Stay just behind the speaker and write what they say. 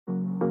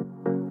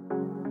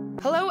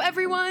Hello,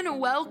 everyone.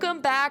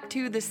 Welcome back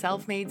to the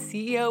Self-Made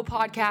CEO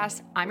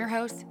podcast. I'm your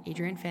host,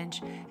 Adrienne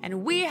Finch,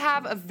 and we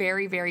have a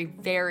very, very,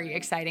 very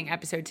exciting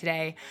episode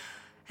today.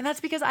 And that's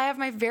because I have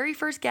my very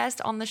first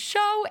guest on the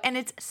show, and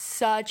it's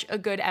such a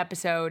good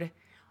episode.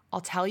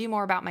 I'll tell you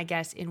more about my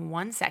guest in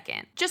 1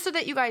 second. Just so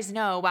that you guys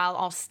know, while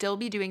I'll still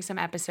be doing some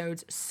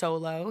episodes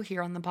solo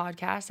here on the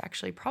podcast,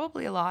 actually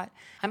probably a lot,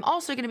 I'm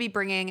also going to be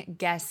bringing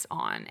guests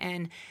on.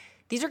 And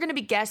these are going to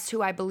be guests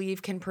who I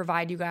believe can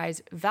provide you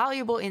guys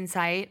valuable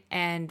insight,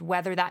 and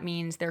whether that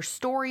means their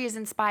story is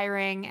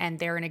inspiring and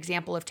they're an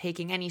example of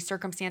taking any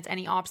circumstance,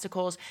 any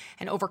obstacles,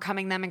 and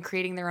overcoming them and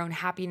creating their own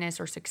happiness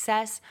or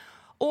success,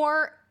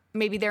 or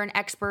maybe they're an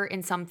expert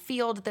in some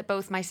field that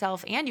both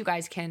myself and you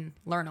guys can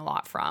learn a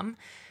lot from.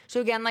 So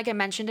again, like I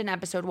mentioned in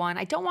episode 1,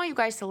 I don't want you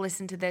guys to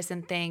listen to this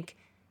and think,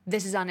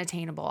 this is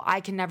unattainable.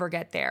 I can never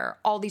get there.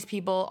 All these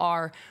people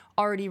are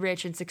already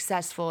rich and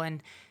successful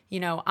and,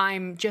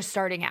 I'm just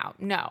starting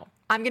out. No,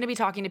 I'm going to be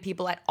talking to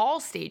people at all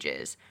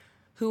stages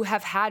who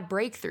have had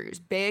breakthroughs,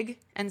 big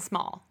and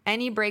small.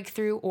 Any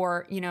breakthrough,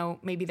 or,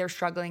 maybe they're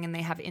struggling and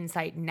they have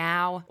insight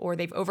now, or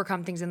they've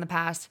overcome things in the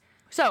past.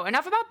 So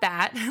enough about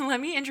that. Let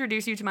me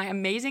introduce you to my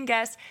amazing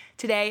guest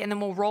today, and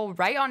then we'll roll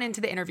right on into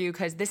the interview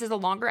because this is a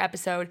longer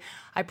episode.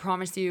 I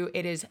promise you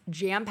it is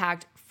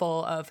jam-packed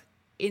full of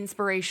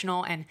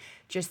inspirational and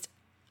just,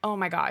 oh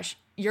my gosh,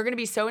 you're going to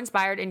be so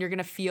inspired and you're going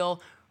to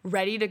feel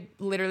ready to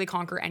literally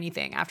conquer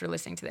anything after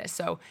listening to this.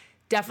 So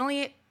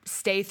definitely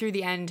stay through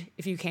the end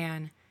if you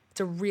can. It's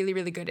a really,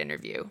 really good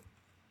interview.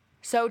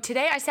 So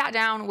today I sat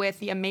down with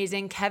the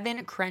amazing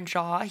Kevin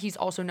Crenshaw. He's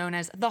also known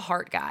as the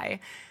Heart Guy.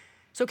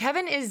 So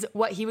Kevin is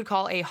what he would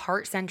call a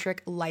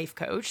heart-centric life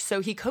coach.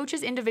 So he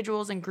coaches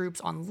individuals and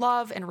groups on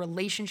love and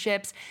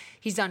relationships.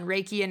 He's done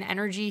Reiki and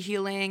energy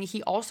healing.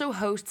 He also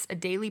hosts a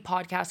daily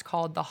podcast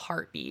called The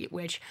Heartbeat,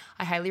 which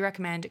I highly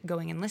recommend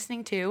going and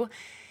listening to.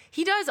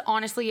 He does,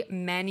 honestly,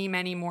 many,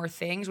 many more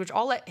things, which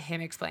I'll let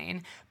him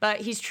explain, but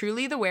he's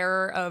truly the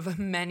wearer of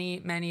many,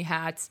 many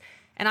hats,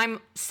 and I'm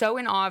so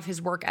in awe of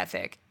his work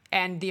ethic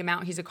and the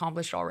amount he's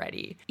accomplished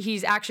already.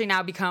 He's actually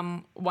now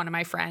become one of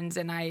my friends,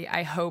 and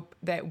I hope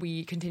that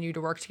we continue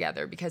to work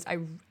together because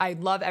I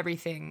love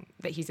everything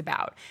that he's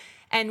about.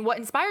 And what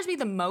inspires me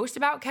the most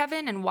about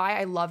Kevin and why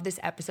I love this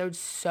episode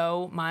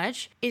so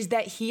much is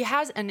that he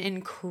has an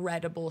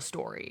incredible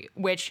story,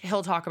 which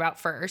he'll talk about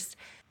first.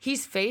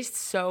 He's faced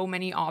so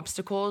many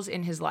obstacles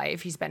in his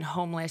life. He's been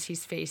homeless.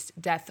 He's faced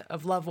death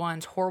of loved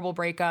ones, horrible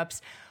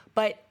breakups.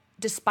 But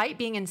despite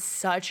being in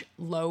such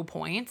low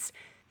points,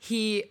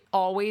 he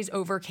always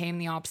overcame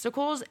the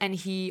obstacles, and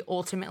he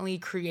ultimately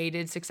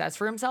created success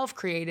for himself,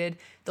 created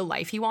the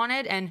life he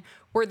wanted. And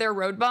were there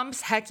road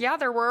bumps? Heck yeah,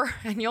 there were,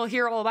 and you'll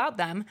hear all about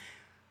them.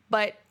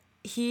 But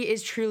he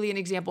is truly an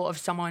example of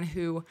someone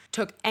who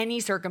took any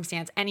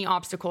circumstance, any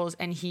obstacles,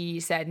 and he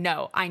said,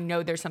 no, I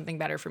know there's something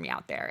better for me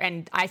out there.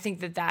 And I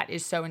think that that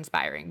is so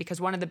inspiring because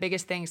one of the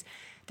biggest things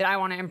that I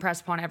want to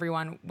impress upon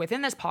everyone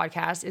within this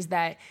podcast is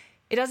that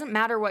it doesn't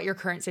matter what your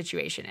current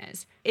situation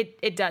is.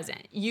 It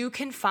doesn't. You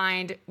can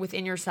find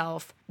within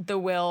yourself the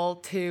will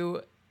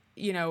to,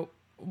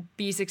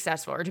 be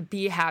successful or to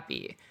be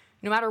happy.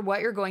 No matter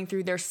what you're going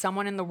through, there's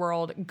someone in the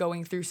world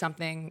going through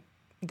something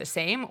the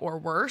same or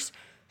worse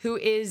who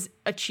is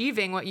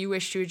achieving what you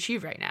wish to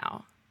achieve right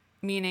now,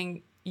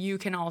 meaning you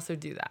can also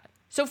do that.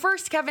 So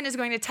first, Kevin is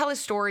going to tell his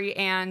story,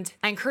 and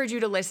I encourage you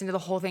to listen to the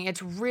whole thing.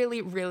 It's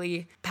really,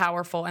 really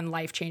powerful and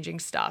life-changing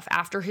stuff.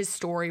 After his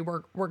story,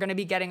 we're going to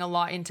be getting a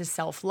lot into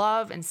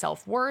self-love and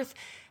self-worth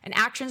and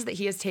actions that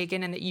he has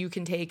taken and that you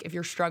can take if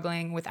you're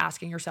struggling with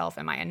asking yourself,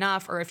 am I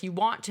enough? Or if you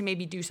want to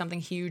maybe do something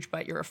huge,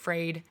 but you're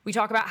afraid. We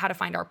talk about how to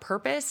find our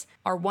purpose,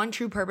 our one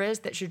true purpose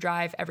that should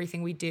drive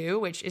everything we do,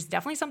 which is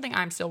definitely something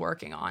I'm still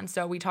working on.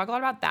 So we talk a lot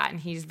about that, and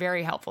he's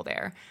very helpful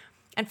there.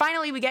 And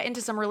finally, we get into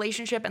some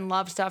relationship and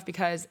love stuff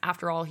because,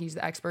 after all, he's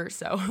the expert,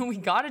 so we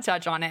got to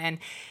touch on it.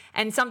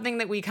 And something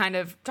that we kind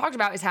of talked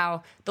about is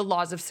how the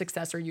laws of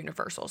success are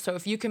universal. So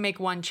if you can make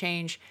one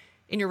change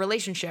in your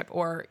relationship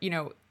or,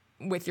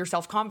 with your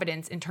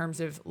self-confidence in terms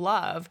of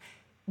love,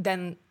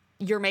 then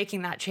you're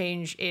making that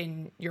change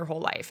in your whole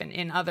life and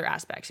in other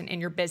aspects and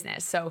in your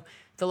business. So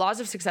the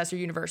laws of success are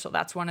universal.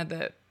 That's one of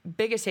the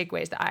biggest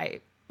takeaways that I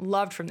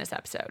loved from this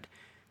episode.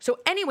 So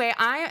anyway,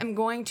 I am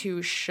going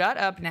to shut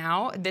up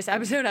now. This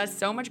episode has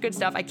so much good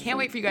stuff. I can't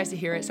wait for you guys to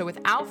hear it. So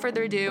without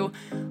further ado,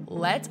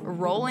 let's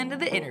roll into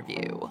the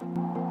interview.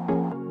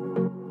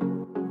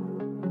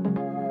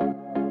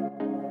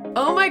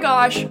 Oh my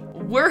gosh,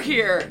 we're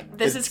here.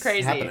 This is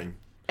crazy. Happening.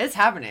 It's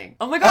happening.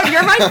 Oh my God,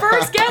 you're my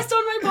first guest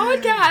on my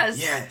podcast.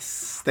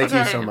 Yes. Thank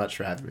you so much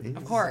for having me.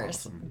 Of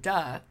course. Awesome.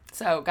 Duh.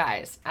 So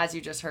guys, as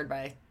you just heard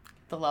by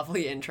the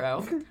lovely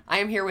intro, I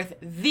am here with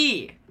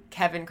the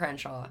Kevin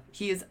Crenshaw.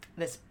 He is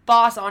this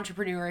boss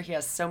entrepreneur. He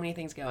has so many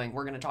things going.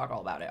 We're going to talk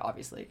all about it,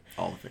 obviously.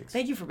 All the things.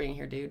 Thank you for being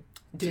here, dude.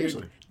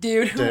 Seriously.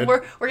 Dude.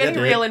 We're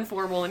getting real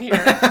informal in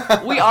here.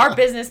 We are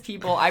business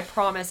people, I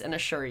promise and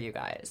assure you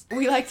guys.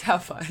 We like to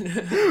have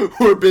fun.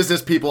 We're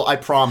business people, I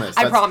promise.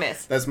 I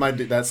promise. That's my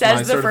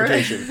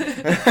certification.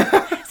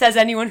 Says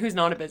anyone who's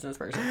not a business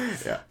person.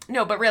 Yeah.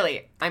 No, but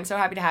really, I'm so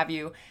happy to have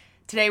you.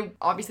 Today,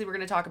 obviously, we're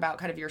going to talk about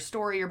kind of your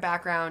story, your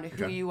background,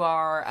 who you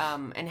are,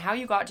 and how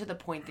you got to the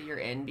point that you're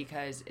in,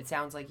 because it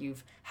sounds like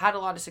you've had a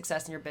lot of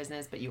success in your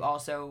business, but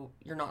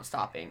you're not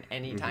stopping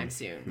anytime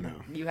soon.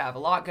 No. You have a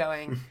lot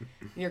going.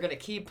 You're going to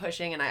keep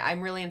pushing, and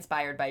I'm really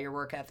inspired by your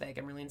work ethic.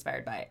 I'm really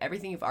inspired by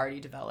everything you've already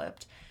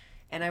developed,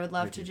 and I would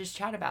love to just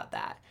chat about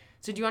that.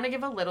 So do you want to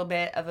give a little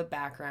bit of a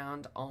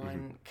background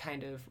on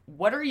kind of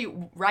what are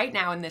you, right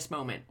now in this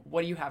moment,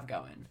 what do you have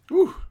going?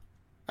 Whew.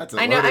 That's a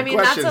loaded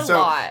question. That's a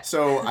lot.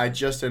 So I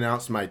just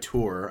announced my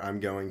tour. I'm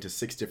going to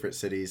 6 different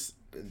cities.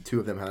 2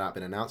 of them have not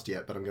been announced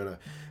yet, but I'm going to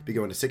be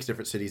going to 6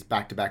 different cities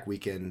back-to-back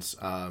weekends.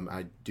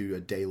 I do a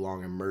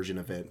day-long immersion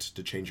event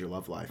to change your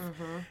love life.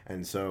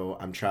 And so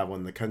I'm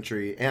traveling the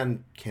country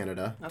and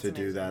Canada to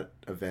do that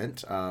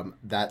event.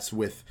 That's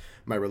with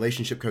my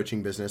relationship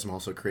coaching business. I'm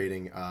also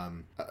creating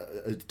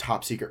a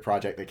top-secret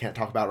project that I can't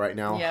talk about right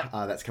now.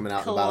 That's coming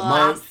out in about a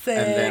month.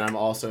 And then I'm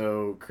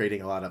also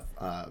creating a lot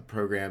of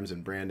programs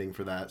and branding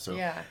for that. So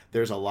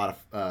there's a lot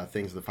of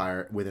things in the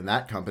fire within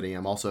that company.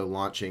 I'm also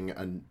launching,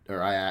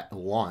 I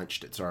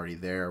launched, it's already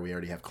there, we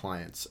already have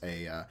clients,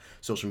 a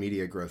social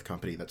media growth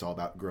company that's all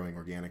about growing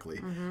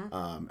organically.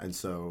 And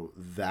so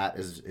that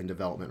is in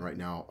development right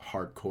now,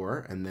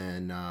 hardcore. And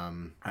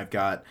then I've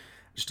got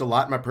just a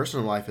lot in my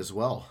personal life as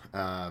well.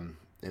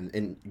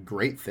 And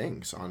great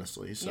things,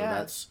 honestly. So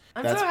that's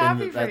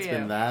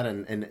been that.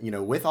 And you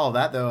know, with all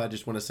that though, I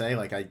just want to say,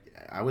 like,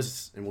 I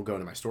was, and we'll go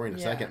into my story in a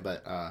second,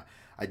 but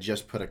I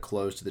just put a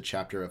close to the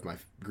chapter of my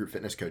group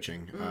fitness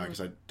coaching because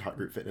I taught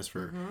group fitness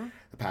for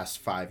the past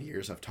 5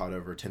 years. I've taught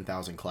over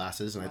 10,000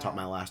 classes, and I taught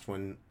my last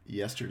one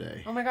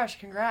yesterday. Oh my gosh,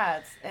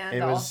 congrats. And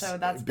it also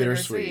that's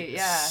bittersweet.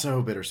 Yeah.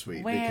 So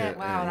bittersweet.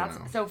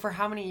 So for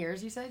how many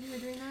years you said you were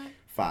doing that?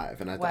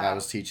 5, and I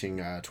was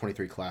teaching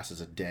 23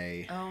 classes a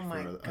day. Oh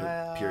my for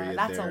god, a period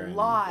that's there. a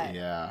lot.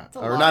 Yeah,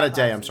 or not a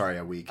day. I'm sorry,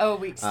 a week. Oh, a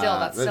week. Still,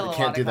 that's still a lot.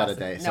 Can't do that a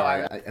day.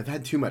 Sorry, I've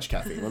had too much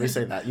caffeine. Let me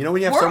say that. You know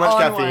when you have so much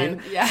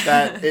caffeine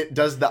that it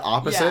does the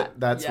opposite.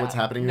 That's what's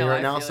happening to me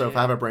right now. So if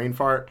I have a brain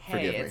fart,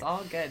 forgive me. It's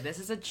all good. This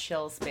is a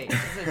chill space.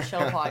 This is a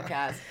chill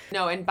podcast.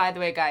 No, and by the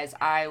way, guys,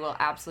 I will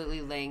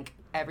absolutely link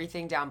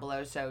everything down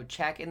below, so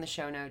check in the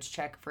show notes,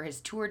 check for his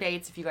tour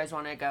dates if you guys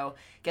want to go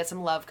get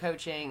some love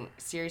coaching,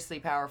 seriously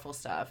powerful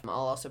stuff. I'll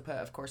also put,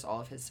 of course,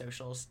 all of his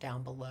socials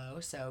down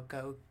below, so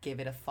go give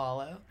it a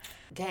follow.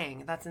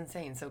 Dang, that's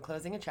insane. So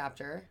closing a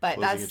chapter, but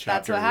that's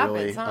what happens,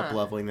 really huh?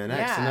 Up-leveling the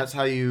next, and that's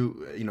how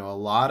you know, a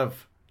lot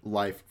of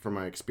life from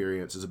my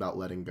experience is about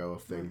letting go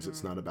of things.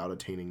 It's not about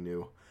attaining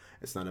new.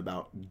 It's not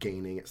about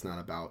gaining. It's not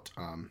about,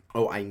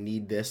 I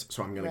need this,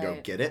 so I'm going to go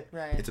get it.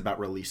 It's about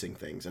releasing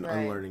things and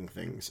unlearning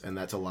things. And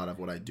that's a lot of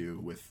what I do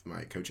with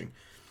my coaching.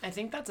 I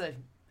think that's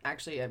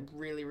actually a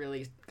really,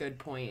 really good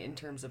point in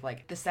terms of,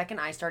 like, the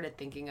second I started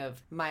thinking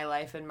of my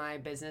life and my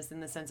business in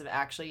the sense of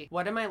actually,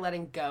 what am I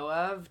letting go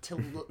of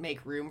to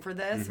make room for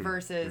this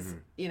versus,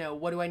 you know,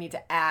 what do I need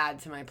to add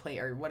to my plate,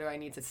 or what do I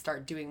need to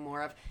start doing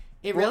more of?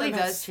 It really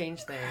does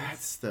change things.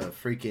 That's the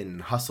freaking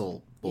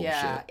hustle bullshit.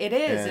 Yeah, it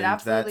is. And it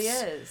absolutely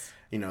is.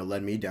 You know,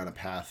 led me down a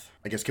path.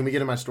 I guess, can we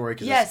get in my story?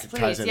 Because yes, this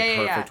ties in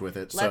perfect with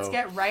it. Let's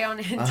get right on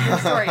into your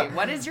story.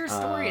 What is your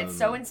story? It's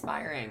so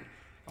inspiring.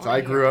 So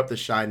I grew up the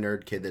shy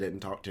nerd kid that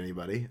didn't talk to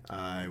anybody.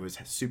 I was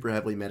super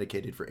heavily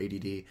medicated for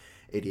ADD,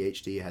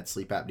 ADHD, I had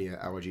sleep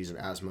apnea, allergies, and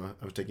asthma.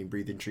 I was taking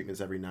breathing treatments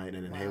every night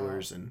and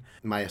inhalers, and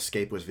my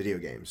escape was video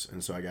games.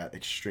 And so I got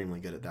extremely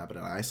good at that, but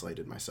I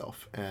isolated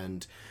myself.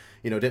 And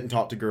you know, didn't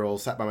talk to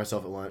girls, sat by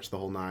myself at lunch, the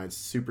whole nine,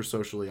 super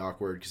socially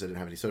awkward because I didn't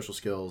have any social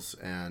skills.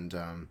 And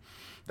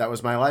that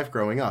was my life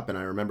growing up. And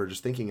I remember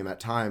just thinking in that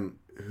time,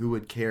 who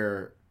would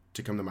care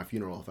to come to my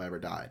funeral if I ever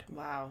died?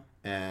 Wow.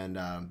 And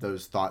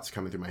those thoughts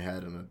coming through my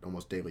head on an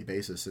almost daily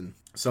basis. And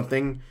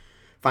something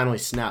finally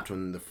snapped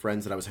when the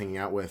friends that I was hanging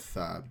out with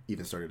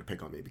even started to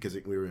pick on me because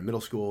we were in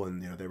middle school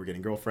and, you know, they were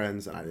getting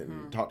girlfriends and I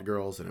didn't talk to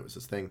girls and it was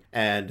this thing.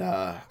 And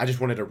I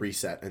just wanted a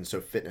reset. And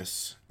so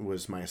fitness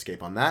was my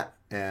escape on that.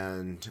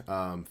 And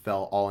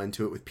fell all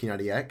into it with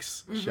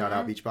P90X. Shout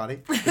out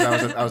Beachbody.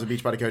 I was a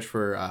Beachbody coach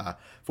for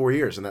 4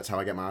 years, and that's how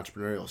I got my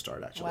entrepreneurial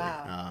start, actually,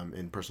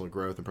 in personal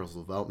growth and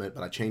personal development.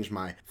 But I changed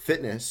my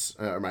fitness,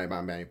 or my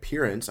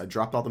appearance. I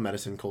dropped all the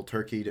medicine cold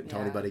turkey, didn't tell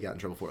anybody, got in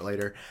trouble for it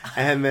later.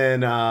 And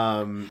then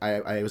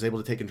I was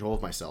able to take control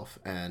of myself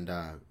and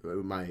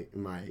my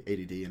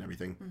ADD and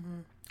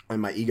everything.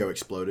 And my ego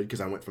exploded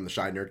because I went from the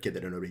shy nerd kid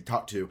that nobody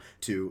talked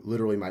to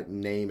literally my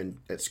name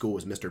at school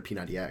was Mr.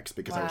 P90X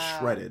because I was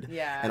shredded.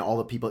 And all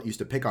the people that used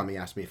to pick on me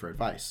asked me for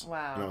advice. And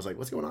I was like,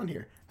 what's going on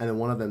here? And then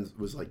one of them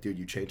was like, dude,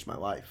 you changed my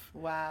life.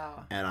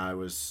 And I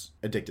was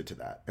addicted to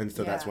that. And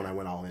so that's when I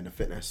went all into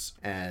fitness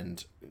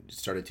and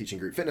started teaching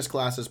group fitness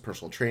classes,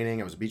 personal training.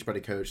 I was a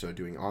Beachbody coach, so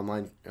doing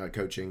online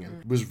coaching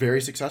and was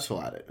very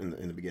successful at it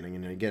in the beginning.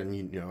 And again,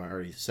 you know, I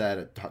already said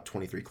I taught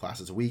 23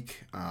 classes a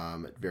week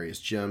at various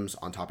gyms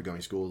on top of going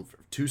to school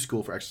to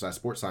school for exercise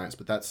sports science,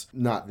 but that's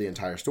not the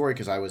entire story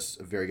because I was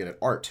very good at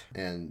art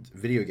and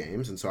video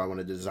games, and so I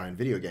wanted to design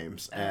video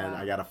games. And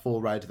I got a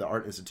full ride to the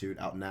Art Institute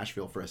out in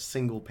Nashville for a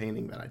single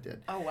painting that I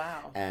did. Oh,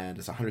 wow. And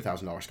it's a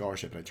 $100,000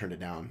 scholarship, and I turned it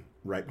down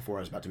right before I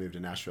was about to move to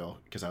Nashville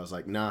because I was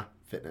like, nah,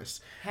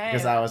 fitness.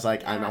 Because I was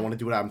like, I want to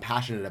do what I'm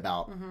passionate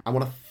about. I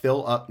want to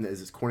fill up,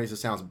 as corny as it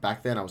sounds,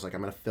 back then I was like, I'm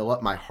going to fill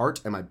up my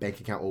heart and my bank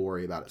account will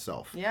worry about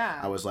itself. Yeah.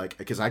 I was like,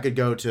 because I could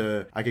go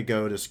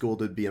to school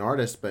to be an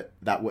artist, but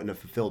that wouldn't have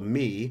fulfilled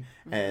me.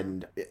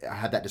 And I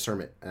had that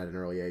discernment at an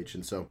early age.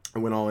 And so I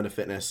went all into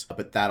fitness,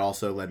 but that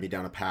also led me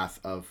down a path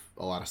of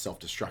a lot of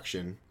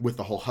self-destruction with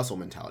the whole hustle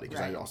mentality.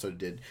 Because I also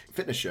did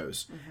fitness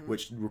shows,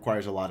 which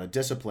requires a lot of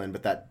discipline,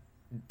 but that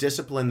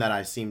discipline that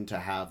I seemed to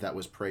have that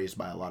was praised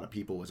by a lot of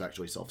people was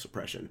actually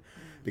self-suppression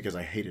because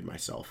I hated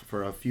myself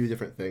for a few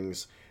different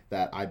things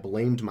that I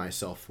blamed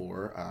myself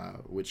for,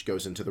 which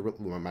goes into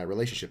my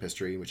relationship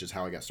history, which is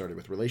how I got started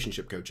with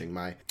relationship coaching.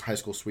 My high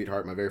school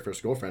sweetheart, my very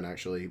first girlfriend,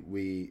 actually,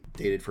 we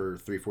dated for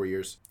 3-4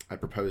 years. I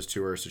proposed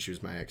to her, so she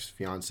was my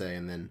ex-fiance,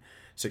 and then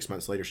 6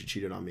 months later, she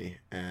cheated on me.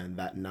 And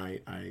that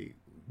night, I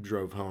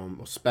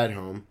sped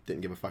home, didn't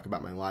give a fuck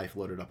about my life,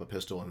 loaded up a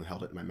pistol and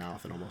held it in my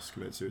mouth and almost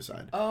committed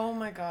suicide. Oh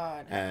my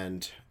God.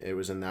 And it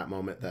was in that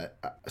moment that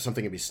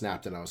something had me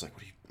snapped and I was like,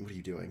 what are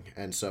you doing?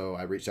 And so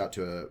I reached out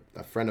to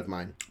a friend of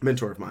mine,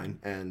 mentor of mine,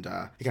 and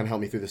he kind of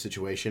helped me through the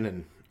situation.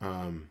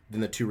 And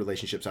then the 2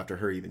 relationships after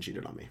her even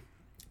cheated on me.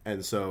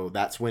 And so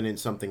that's when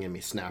something in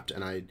me snapped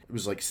and I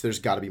was like, there's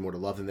got to be more to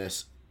love than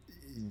this.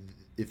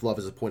 If love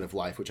is a point of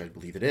life, which I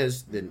believe it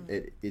is,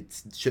 then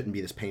it shouldn't be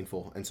this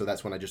painful. And so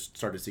that's when I just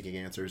started seeking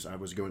answers. I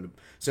was going to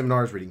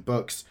seminars, reading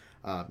books,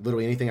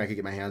 literally anything I could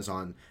get my hands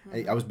on.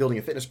 I was building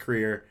a fitness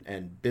career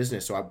and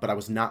business, but I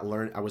was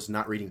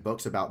not reading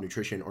books about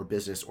nutrition or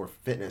business or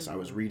fitness. I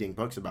was reading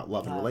books about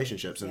love and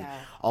relationships, and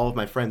all of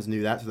my friends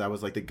knew that, so that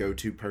was like the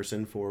go-to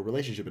person for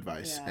relationship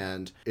advice.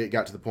 And it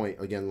got to the point,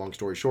 again, long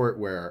story short,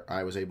 where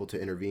I was able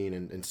to intervene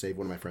and save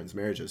one of my friends'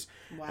 marriages.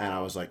 Wow. And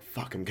I was like,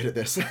 fuck, I'm good at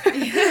this.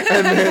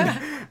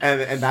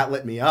 and that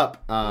lit me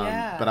up.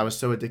 But I was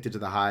so addicted to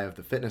the high of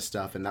the fitness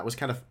stuff, and that was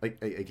kind of like,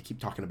 I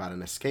keep talking about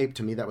an escape.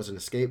 To me, that was an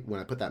escape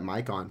when I put that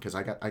mic on, because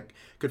I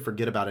could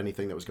forget about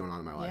anything that was going on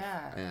in my life,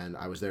 and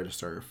I was there to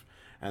serve,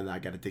 and I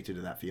got addicted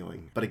to that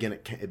feeling. But again,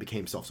 it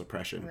became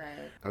self-suppression. Right.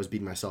 I was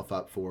beating myself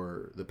up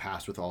for the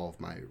past with all of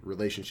my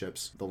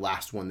relationships. The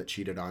last one that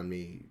cheated on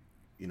me,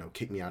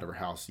 kicked me out of her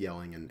house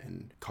yelling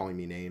and calling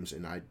me names,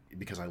 and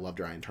because I loved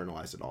her, I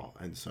internalized it all,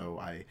 and so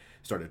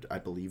I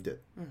believed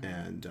it,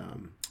 and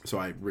so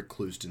I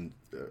reclused and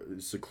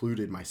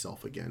secluded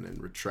myself again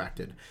and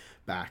retracted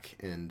back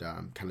and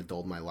kind of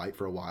dulled my light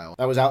for a while.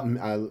 I was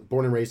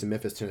born and raised in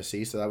Memphis,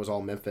 Tennessee, so that was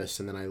all Memphis,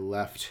 and then I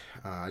left.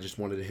 I just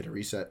wanted to hit a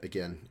reset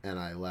again, and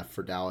I left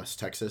for Dallas,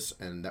 Texas,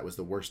 and that was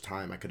the worst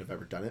time I could have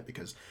ever done it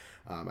because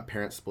my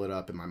parents split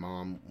up and my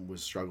mom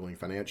was struggling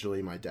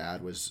financially. My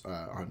dad was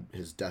on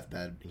his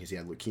deathbed because he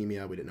had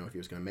leukemia. We didn't know if he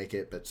was going to make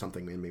it, but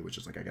something in me was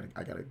just like,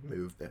 I gotta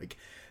move. Like,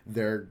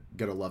 they're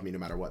going to love me no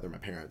matter what. They're my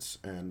parents,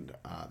 and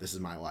this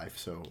is my life.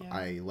 So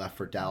I left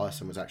for Dallas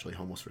and was actually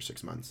homeless for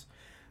 6 months,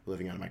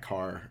 living out of my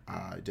car.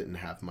 I didn't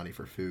have money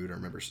for food. I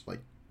remember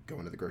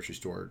going to the grocery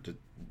store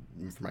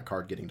for my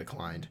card getting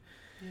declined.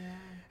 Yeah.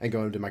 And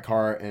going to my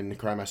car and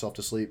crying myself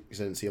to sleep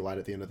because I didn't see a light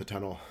at the end of the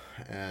tunnel.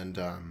 And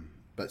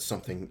but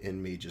something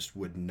in me just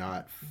would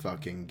not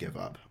fucking give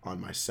up on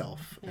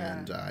myself. Yeah.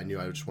 And I knew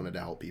I just wanted to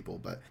help people,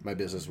 but my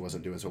business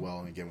wasn't doing so well.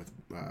 And again,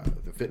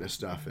 with the fitness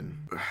stuff,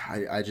 and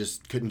I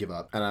just couldn't give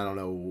up. And I don't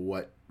know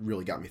what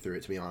really got me through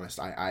it, to be honest.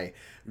 I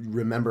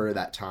remember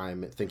that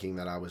time thinking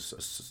that I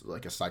was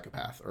like a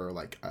psychopath, or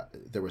like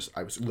I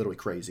was literally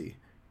crazy.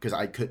 Because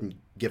I couldn't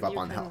give up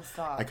on health.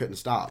 I couldn't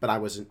stop. But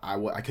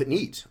I couldn't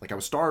eat. Like, I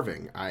was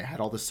starving. I had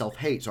all this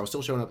self-hate. So I was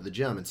still showing up at the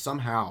gym, and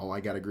somehow I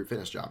got a group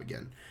fitness job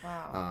again.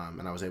 Wow.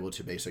 And I was able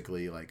to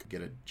basically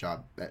get a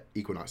job at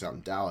Equinox out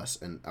in Dallas,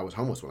 and I was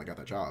homeless when I got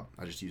that job.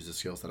 I just used the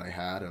skills that I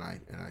had, and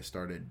I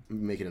started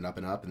making it up,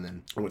 and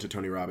then I went to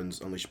Tony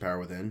Robbins' Unleash Power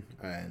Within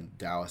in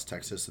Dallas,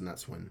 Texas, and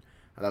that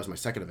was my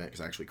second event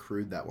because I actually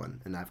crewed that one,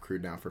 and I've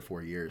crewed now for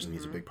 4 years, and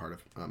he's a big part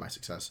of my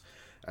success.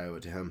 I owe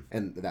it to him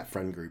and that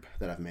friend group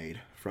that I've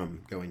made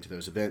from going to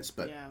those events.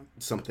 But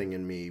something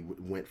in me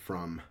went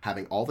from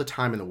having all the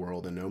time in the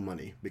world and no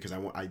money because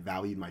I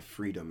valued my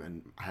freedom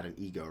and I had an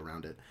ego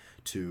around it,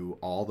 to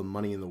all the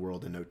money in the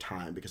world and no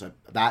time, because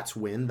that's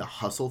when the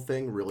hustle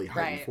thing really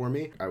heightened for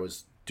me. I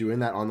was doing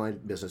that online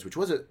business, which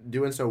wasn't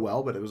doing so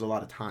well, but it was a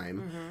lot of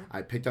time.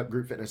 I picked up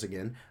group fitness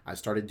again. I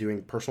started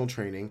doing personal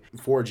training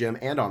for a gym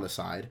and on the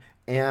side.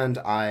 And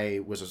I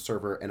was a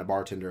server and a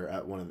bartender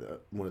at one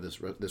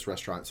of this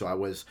restaurant. So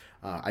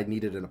I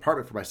needed an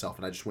apartment for myself,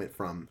 and I just went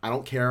from, I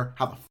don't care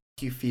how the fuck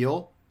you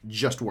feel,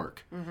 just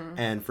work.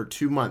 And for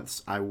 2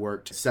 months, I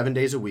worked 7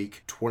 days a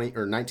week, 20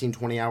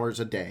 hours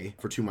a day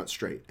for 2 months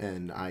straight.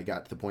 And I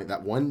got to the point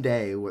that one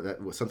day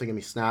that was something in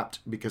me snapped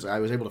because I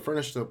was able to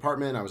furnish the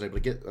apartment. I was able to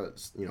get,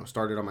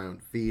 started on my own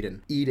feet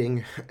and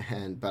eating.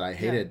 But I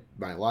hated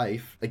my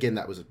life. Again,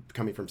 that was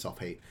coming from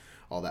self-hate.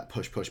 All that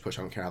push.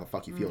 I don't care how the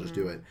fuck you feel, just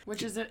do it.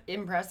 Which is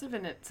impressive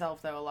in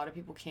itself, though. A lot of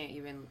people can't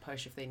even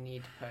push if they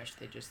need to push.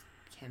 They just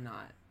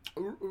cannot.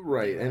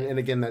 Right. And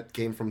again, that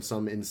came from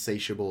some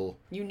insatiable...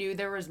 You knew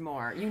there was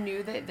more. You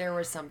knew that there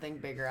was something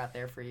bigger out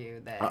there for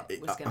you that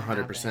was going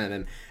to 100%.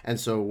 happen. And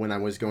so when I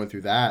was going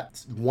through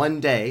that, one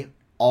day,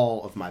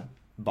 all of my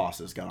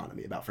bosses got on to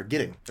me about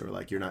forgetting. They were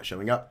like, you're not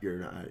showing up. You're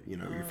not, you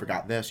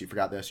forgot this, you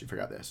forgot this, you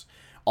forgot this.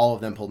 All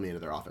of them pulled me into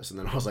their office. And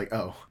then I was like,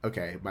 oh,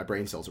 okay, my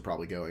brain cells are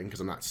probably going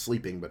because I'm not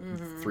sleeping but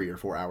 3 or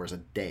 4 hours a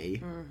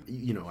day.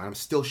 I'm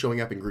still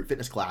showing up in group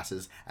fitness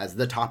classes as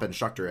the top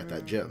instructor at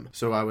that gym.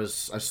 So I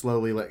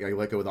slowly let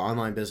go of the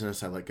online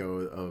business. I let go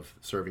of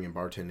serving and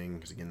bartending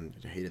because, again,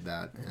 I hated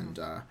that. And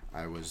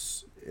I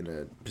was in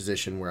a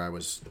position where I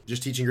was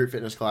just teaching group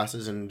fitness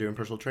classes and doing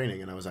personal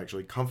training, and I was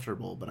actually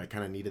comfortable, but I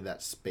kind of needed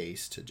that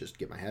space to just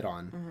get my head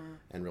on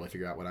and really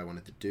figure out what I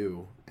wanted to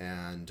do.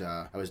 And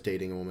I was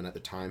dating a woman at the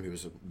time who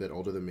was a bit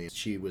older than me.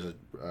 She was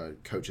a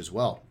coach as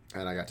well,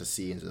 and I got to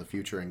see into the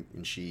future,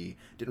 and she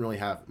didn't really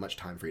have much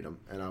time freedom.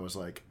 And I was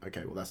like,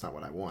 okay, well, that's not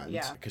what I want.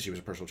 Yeah. Because she was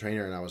a personal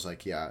trainer, and I was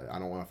like, yeah, I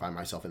don't want to find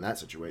myself in that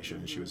situation.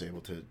 And she was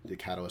able to, the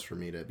catalyst for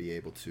me to be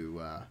able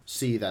to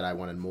see that I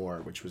wanted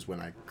more, which was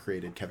when I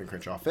created Kevin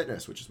Crenshaw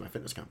Fitness, which is my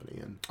fitness company.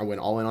 And I went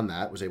all in on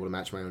that, was able to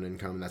match my own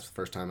income, and that's the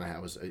first time I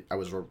was,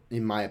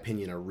 in my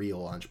opinion, a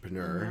real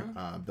entrepreneur,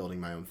 building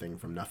my own thing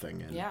from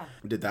nothing.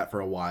 And did that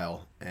for a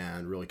while,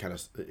 and really kind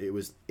of, it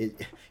was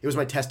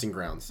my testing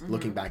grounds,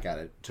 looking back at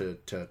it,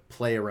 to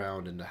play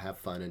around and to have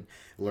fun and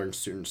learn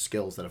certain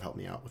skills that have helped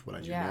me out with what I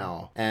do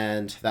now.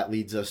 And that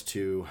leads us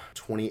to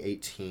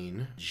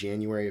 2018,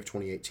 January of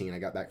 2018. I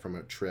got back from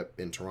a trip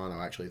in Toronto,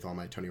 actually, with all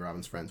my Tony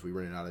Robbins friends. We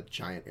rented out a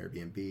giant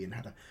Airbnb and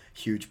had a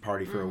huge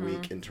party for a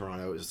week in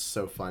Toronto. It was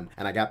so fun.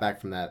 And I got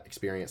back from that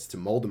experience to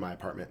mold in my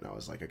apartment, and I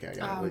was like, okay, I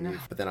gotta leave. No.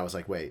 But then I was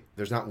like, wait,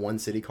 there's not one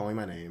city calling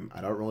my name.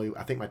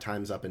 I think my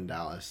time's up in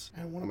Dallas.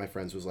 And one of my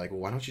friends was like, well,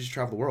 why don't you just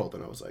travel the world?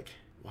 And I was like,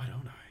 why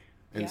don't I?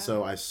 And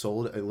so I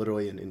sold,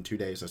 literally in 2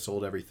 days, I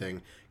sold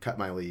everything, cut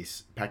my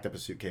lease, packed up a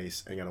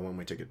suitcase, and got a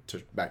one-way ticket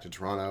back to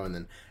Toronto, and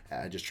then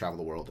I just traveled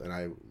the world,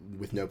 and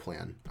with no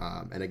plan.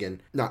 And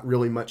again, not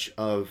really much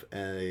of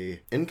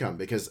a income,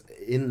 because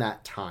in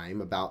that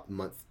time, about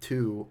month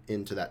 2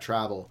 into that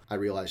travel, I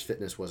realized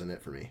fitness wasn't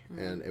it for me.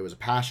 And it was a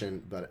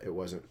passion, but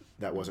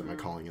that wasn't my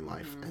calling in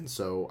life. And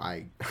so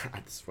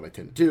that's what I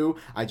tend to do.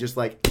 I just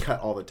cut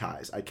all the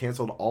ties. I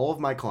canceled all of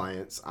my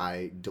clients.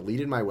 I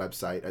deleted my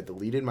website. I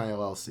deleted my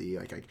LLC.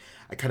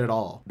 I cut it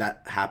all.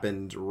 That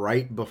happened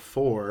right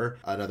before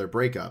another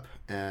breakup.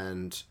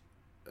 And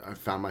I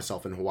found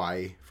myself in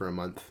Hawaii for a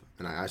month,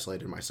 and I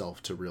isolated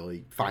myself to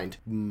really find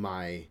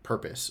my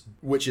purpose,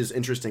 which is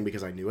interesting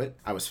because I knew it.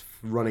 I was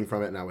running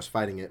from it and I was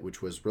fighting it,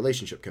 which was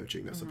relationship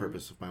coaching. That's the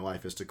purpose of my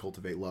life, is to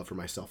cultivate love for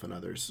myself and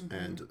others.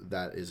 And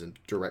that is in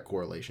direct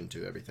correlation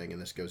to everything.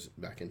 And this goes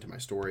back into my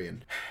story.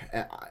 And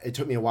it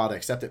took me a while to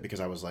accept it because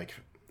I was like,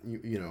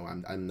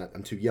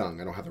 I'm too young.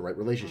 I don't have the right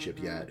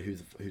relationship yet.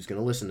 Who's going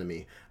to listen to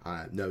me?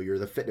 No, you're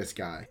the fitness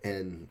guy.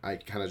 And I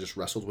kind of just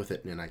wrestled with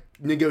it, and I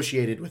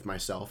negotiated with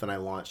myself, and I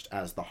launched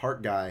as the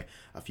Heart Guy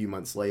a few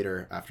months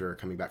later after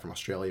coming back from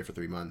Australia for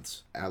 3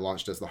 months. I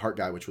launched as the Heart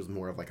Guy, which was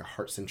more of a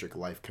heart-centric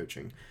life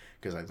coaching,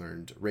 because I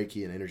learned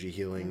Reiki and energy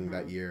healing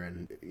that year.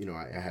 And,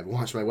 I had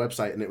launched my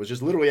website, and it was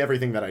just literally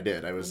everything that I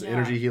did. I was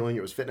energy healing,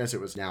 it was fitness,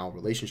 it was now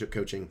relationship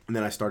coaching. And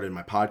then I started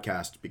my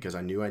podcast because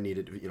I knew I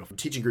needed,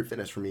 teaching group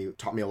fitness for me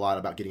taught me a lot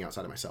about getting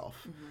outside of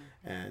myself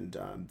and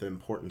the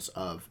importance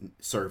of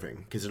serving,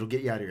 because it'll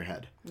get you out of your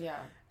head. Yeah.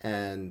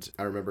 And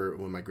I remember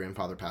when my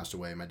grandfather passed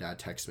away, my dad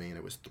texted me, and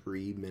it was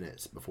 3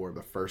 minutes before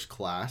the first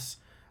class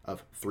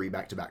of 3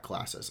 back-to-back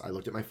classes. I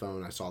looked at my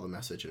phone, I saw the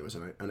message, and it was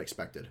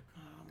unexpected.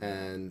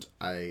 And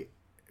I,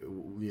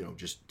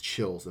 just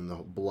chills and the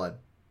blood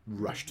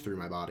rushed through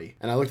my body.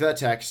 And I looked at that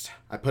text,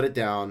 I put it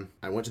down,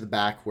 I went to the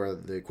back where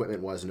the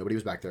equipment was, and nobody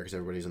was back there because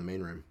everybody's in the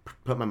main room.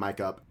 Put my mic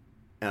up,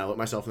 and I looked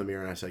myself in the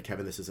mirror, and I said,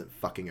 Kevin, this isn't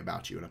fucking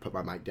about you. And I put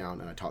my mic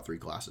down, and I taught 3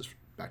 classes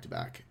back to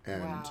back.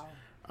 And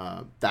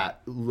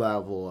that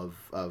level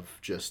of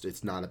just,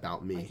 it's not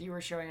about me. You were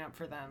showing up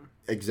for them.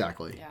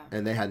 Exactly. Yeah.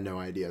 And they had no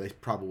idea. They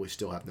probably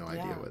still have no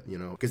idea what,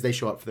 because they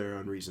show up for their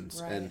own reasons.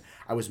 Right. And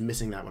I was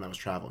missing that when I was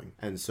traveling.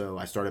 And so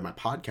I started my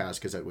podcast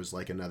because it was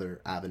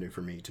another avenue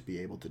for me to be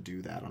able to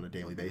do that on a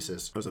daily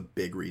basis. It was a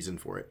big reason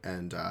for it.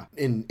 And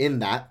in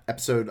that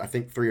episode, I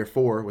think 3 or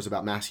 4 was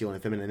about masculine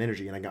and feminine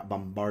energy. And I got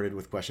bombarded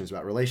with questions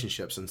about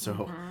relationships. And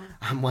so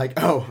I'm like,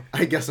 oh,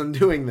 I guess I'm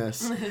doing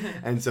this.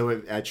 And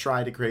so I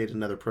tried to create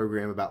another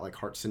program about about like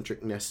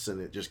heart-centricness, and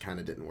it just kind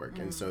of didn't work.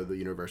 And so the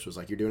universe was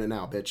like, you're doing it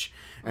now, bitch.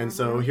 And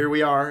so here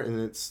we are, and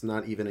it's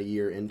not even a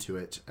year into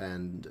it,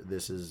 and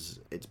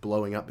it's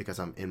blowing up because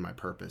I'm in my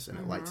purpose, and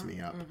it lights me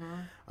up.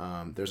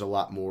 There's a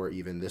lot more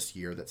even this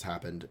year that's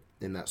happened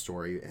in that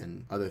story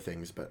and other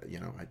things, but you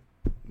know, I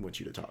want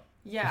you to talk.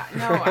 Yeah,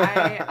 no,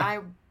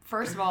 I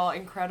first of all,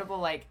 incredible,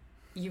 like,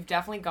 you've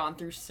definitely gone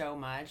through so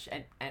much,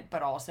 and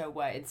but also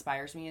what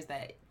inspires me is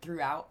that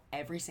throughout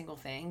every single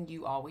thing,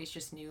 you always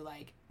just knew,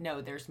 like,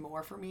 no, there's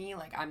more for me,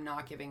 like, I'm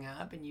not giving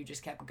up, and you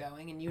just kept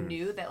going, and you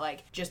knew that,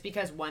 like, just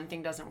because one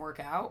thing doesn't work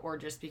out, or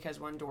just because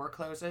one door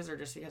closes, or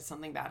just because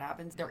something bad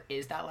happens, there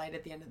is that light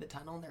at the end of the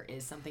tunnel, and there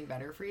is something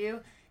better for you,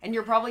 and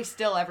you're probably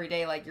still every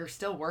day, like, you're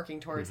still working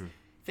towards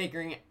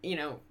figuring, you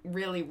know,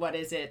 really what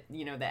is it,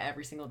 you know, that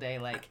every single day,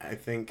 like, I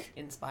think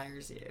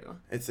inspires you.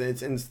 It's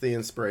the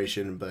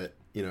inspiration, but,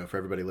 you know, for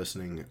everybody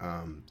listening,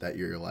 that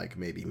you're like,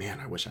 maybe,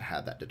 man, I wish I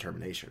had that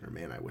determination, or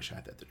man, I wish I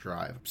had that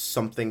drive.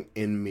 Something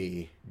in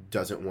me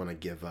doesn't want to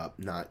give up,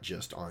 not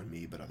just on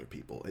me, but other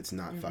people. It's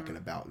not fucking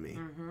about me.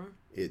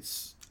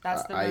 It's,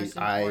 that's the most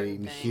important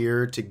I'm thing.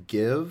 here to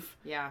give.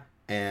 Yeah.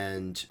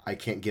 And I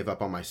can't give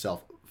up on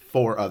myself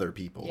for other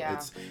people.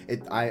 Yeah.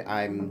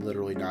 I'm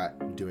literally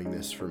not doing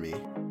this for me.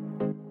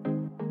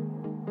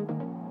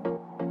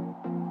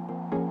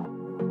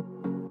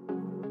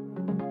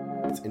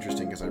 It's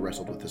interesting because I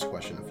wrestled with this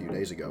question a few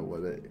days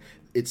ago.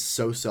 It's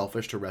so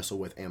selfish to wrestle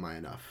with, am I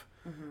enough?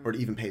 Or to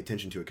even pay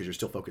attention to it because you're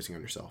still focusing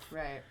on yourself.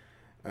 Right.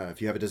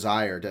 If you have a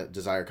desire,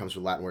 desire comes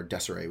from the Latin word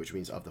desire, which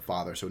means of the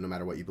Father. So no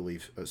matter what you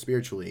believe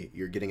spiritually,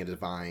 you're getting a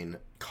divine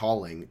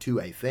calling to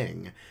a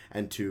thing,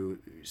 and to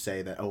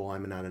say that, oh,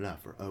 I'm not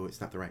enough, or oh,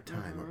 it's not the right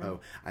time, or oh,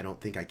 I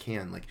don't think I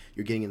can. Like,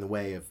 you're getting in the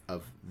way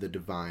of the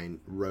divine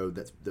road,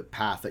 that's the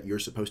path that you're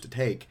supposed to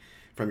take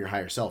from your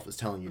higher self is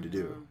telling you to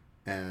do.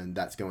 And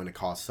that's going to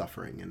cause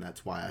suffering. And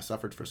that's why I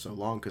suffered for so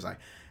long, because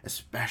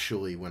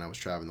especially when I was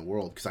traveling the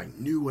world, because I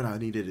knew what I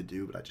needed to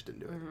do, but I just didn't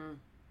do it.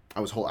 I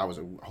was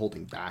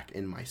holding back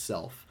in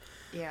myself.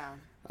 Yeah.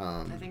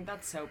 I think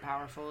that's so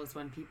powerful, is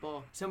when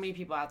so many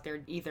people out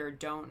there either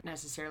don't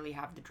necessarily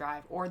have the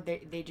drive, or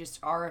they just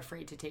are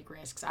afraid to take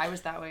risks. I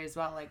was that way as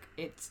well. Like,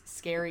 it's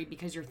scary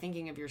because you're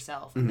thinking of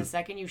yourself. And the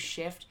second you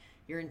shift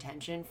your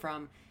intention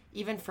from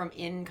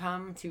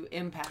income to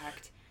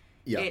impact,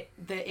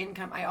 the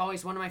income,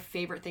 one of my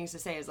favorite things to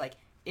say is, like,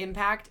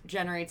 impact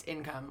generates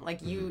income. Like,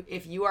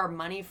 if you are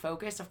money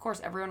focused, of course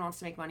everyone wants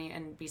to make money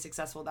and be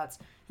successful. That's,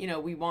 you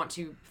know, we want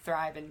to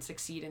thrive and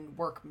succeed and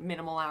work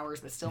minimal hours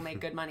but still make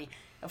good money,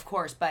 of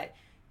course. But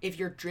if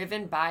you're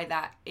driven by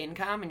that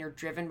income and you're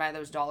driven by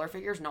those dollar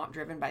figures, not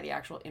driven by the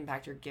actual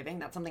impact you're giving,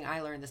 that's something I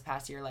learned this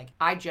past year. Like,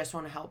 I just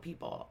want to help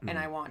people, and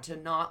I want to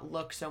not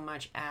look so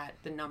much at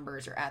the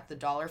numbers or at the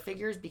dollar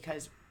figures,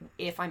 because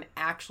if I'm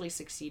actually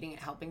succeeding at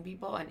helping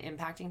people and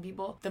impacting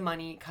people, the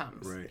money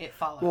comes. Right. It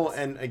follows. Well,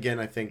 and again,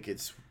 I think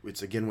it's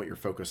again what you're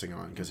focusing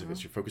on, because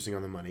if you're focusing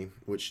on the money,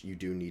 which you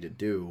do need to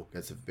do,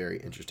 that's a very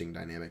interesting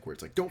dynamic where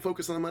it's like, don't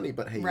focus on the money,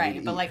 but hey, you need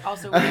to but eat. Like,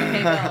 also when you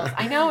pay bills.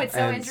 I know, it's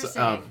so interesting.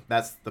 So,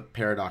 that's the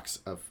paradox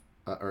of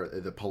or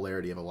the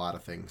polarity of a lot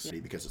of things,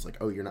 because it's like,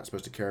 oh, you're not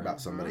supposed to care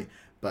about somebody,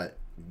 but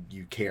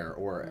you care,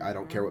 or I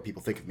don't care what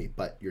people think of me,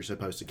 but you're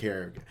supposed to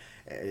care.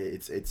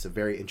 It's a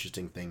very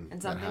interesting thing.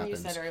 And something you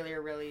said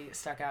earlier really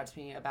stuck out to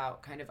me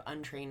about kind of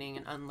untraining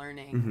and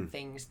unlearning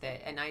things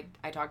that, and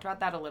I talked about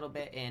that a little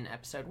bit in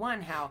episode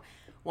 1, how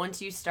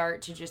once you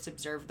start to just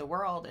observe the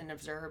world and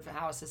observe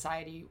how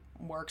society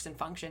works and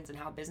functions and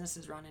how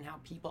businesses run and how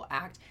people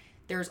act,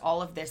 there's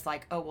all of this,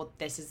 like, oh, well,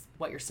 this is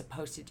what you're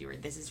supposed to do, or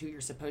this is who you're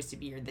supposed to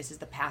be, or this is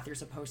the path you're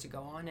supposed to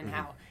go on, and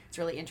how it's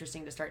really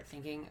interesting to start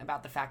thinking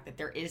about the fact that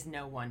there is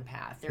no one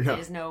path. There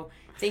is no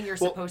thing you're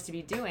supposed to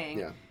be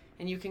doing,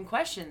 and you can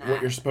question that.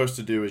 What you're supposed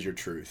to do is your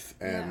truth,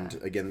 and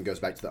again, it goes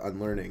back to the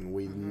unlearning.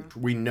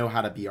 We know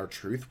how to be our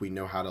truth. We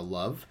know how to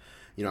love.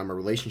 You know, I'm a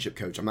relationship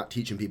coach. I'm not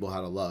teaching people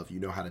how to love. You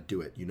know how to do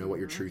it. You know what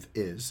your truth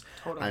is.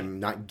 Totally. I'm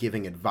not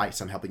giving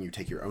advice. I'm helping you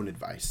take your own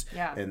advice.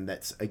 Yeah. And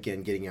that's,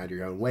 again, getting out of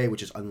your own way,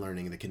 which is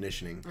unlearning the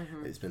conditioning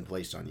that's been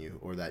placed on you,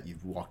 or that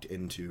you've walked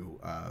into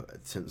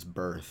since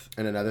birth.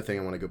 And another thing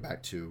I want to go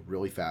back to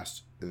really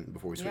fast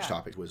before we switch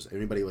topics was,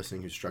 anybody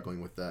listening who's struggling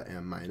with the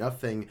am I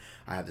enough thing,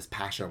 I have this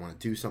passion, I want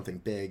to do something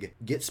big,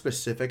 get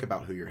specific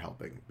about who you're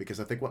helping. Because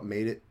I think what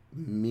made it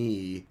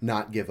me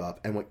not give up,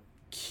 and what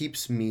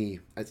keeps me,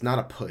 it's not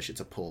a push,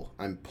 it's a pull.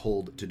 I'm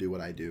pulled to do what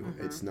I do.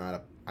 It's not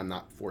I'm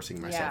not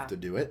forcing myself to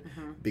do it,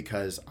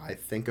 because I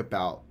think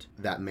about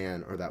that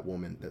man or that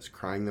woman that's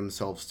crying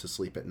themselves to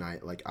sleep at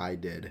night, like I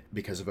did,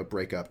 because of a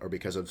breakup or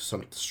because of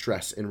some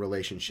stress in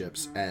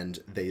relationships, and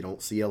they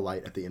don't see a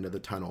light at the end of the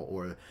tunnel,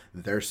 or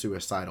they're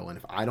suicidal. And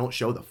if I don't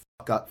show the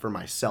fuck up for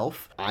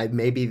myself, I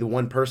may be the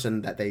one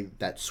person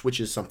that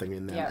switches something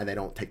in them and they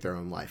don't take their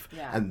own life.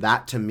 And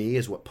that, to me,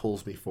 is what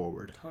pulls me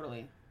forward.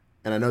 Totally.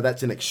 And I know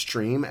that's an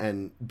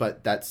extreme,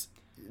 but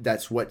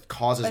that's what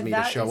causes me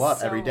to show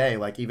up every day.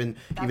 Like even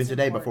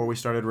today, before we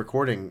started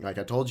recording, like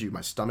I told you,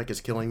 my stomach is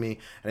killing me.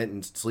 I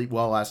didn't sleep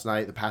well last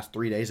night. The past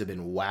 3 days have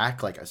been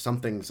whack. Like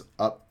something's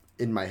up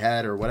in my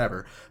head or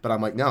whatever. But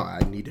I'm like, no, I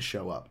need to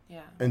show up.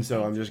 Yeah. And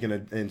so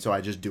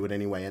I just do it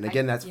anyway. And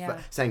again, that's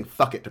saying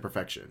fuck it to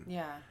perfection.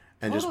 Yeah.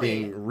 And just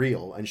being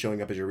real and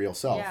showing up as your real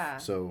self. Yeah.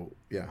 So,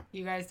 yeah.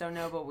 You guys don't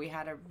know, but we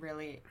had a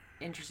really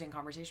interesting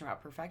conversation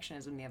about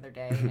perfectionism the other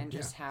day and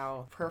just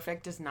how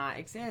perfect does not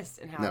exist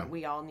and how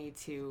we all need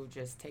to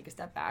just take a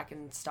step back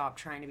and stop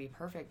trying to be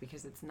perfect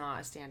because it's not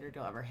a standard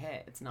you'll ever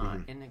hit. It's not,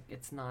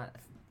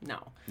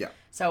 no. Yeah.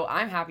 So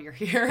I'm happy you're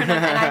here and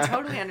I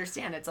totally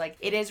understand. It's like,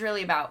 it is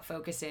really about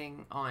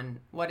focusing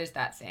on what is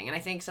that thing. And I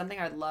think something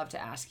I'd love to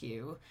ask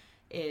you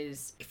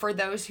is for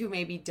those who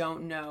maybe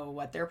don't know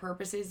what their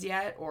purpose is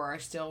yet or are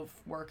still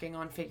working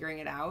on figuring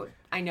it out.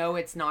 I know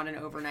it's not an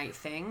overnight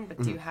thing, but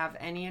do you have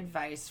any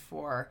advice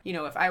for,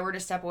 if I were to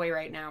step away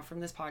right now from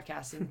this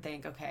podcast and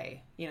think,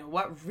 okay,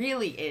 what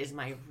really is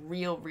my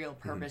real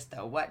purpose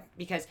though?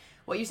 Because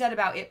what you said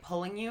about it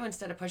pulling you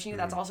instead of pushing you,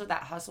 that's also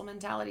that hustle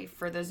mentality.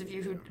 For those of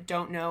you who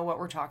don't know what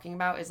we're talking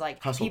about is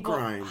like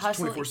grind,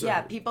 24/7.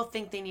 Yeah, people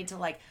think they need to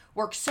like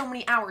work so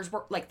many hours,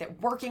 that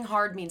working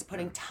hard means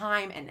putting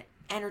time and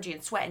energy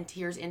and sweat and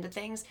tears into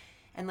things.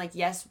 And like,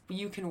 yes,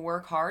 you can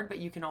work hard, but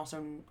you can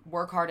also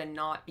work hard and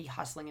not be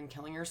hustling and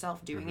killing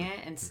yourself doing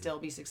it and still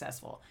be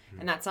successful.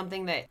 And that's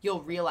something that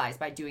you'll realize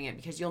by doing it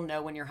because you'll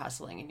know when you're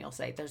hustling and you'll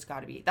say, there's got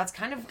to be, that's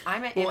kind of,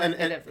 I'm at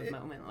a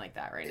moment like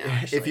that right now.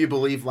 Actually. If you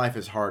believe life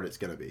is hard, it's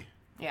going to be.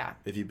 Yeah.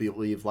 If you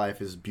believe life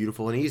is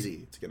beautiful and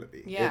easy, it's going to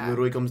be. Yeah. It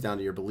literally comes down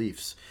to your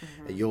beliefs.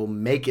 You'll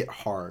make it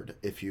hard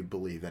if you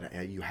believe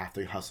that you have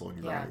to hustle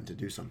and grind to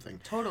do something.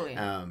 Totally.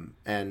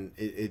 And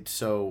it's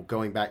so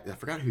going back, I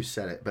forgot who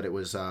said it, but it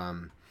was,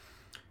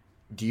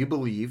 do you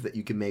believe that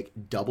you can make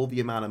double the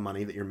amount of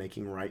money that you're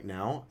making right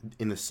now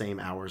in the same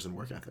hours and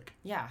work ethic?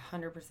 Yeah,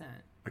 100%.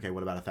 Okay,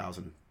 what about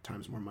 1,000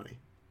 times more money?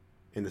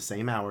 In the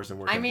same hours and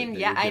work ethic mean,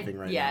 that you're giving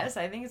right yes,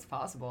 now? I think it's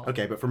possible.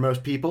 Okay, but for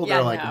most people,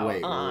 they're like,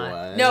 wait,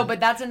 what? No,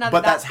 but that's another...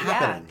 But that's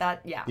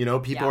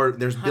happening. People are...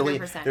 There's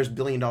 100%. There's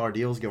billion-dollar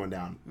deals going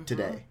down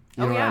today.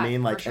 You know what I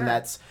mean? Like, sure. and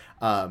that's...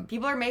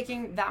 people are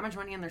making that much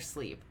money in their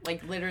sleep.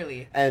 Like,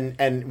 literally.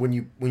 And when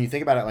you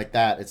think about it like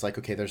that, it's like,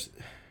 okay,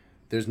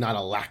 there's not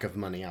a lack of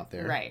money out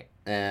there. Right.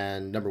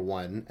 And number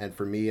one, and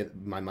for me,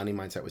 my money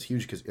mindset was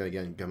huge because,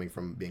 again, coming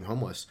from being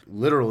homeless,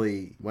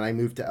 literally, when I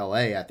moved to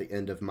LA at the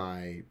end of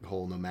my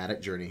whole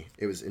nomadic journey,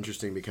 it was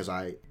interesting because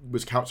I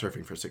was couch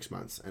surfing for 6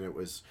 months, and it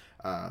was,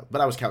 but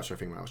I was couch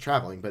surfing when I was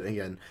traveling, but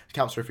again,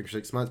 couch surfing for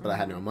 6 months, but I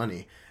had no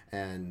money.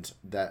 And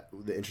the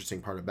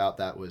interesting part about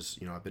that was,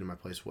 I've been in my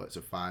place,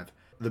 5?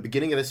 The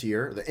beginning of this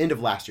year, the end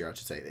of last year, I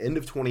should say, the end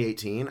of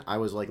 2018, I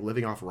was like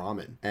living off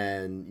ramen,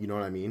 and you know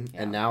what I mean?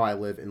 Yeah. And now I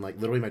live in like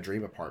literally my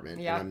dream apartment,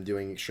 and I'm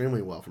doing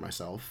extremely well for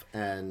myself.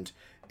 And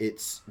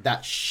it's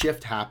that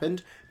shift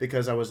happened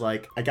because I was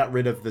like, I got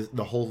rid of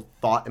the whole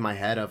thought in my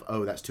head of,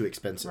 oh, that's too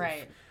expensive.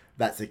 Right.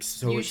 That's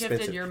so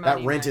expensive. Your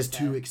that rent is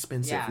too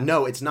expensive. Yeah.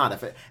 No, it's not.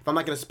 If I'm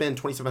not going to spend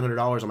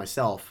 $2,700 on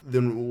myself,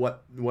 then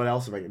what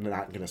else am I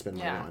not going to spend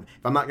money on?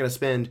 If I'm not going to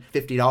spend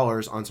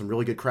 $50 on some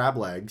really good crab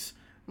legs,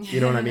 you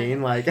know what I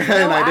mean? Like, no,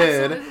 and I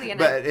did.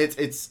 But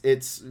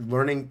it's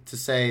learning to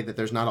say that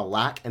there's not a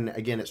lack, and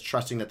again, it's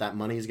trusting that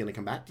money is going to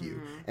come back to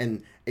you.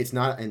 And it's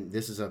not. And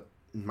this is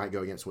might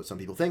go against what some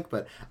people think,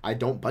 but I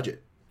don't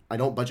budget. I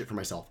don't budget for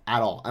myself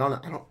at all.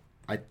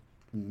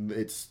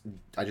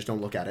 I just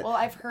don't look at it. Well,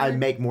 I've heard... I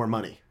make more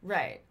money.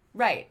 Right.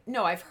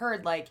 No, I've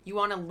heard, like, you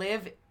want to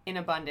live in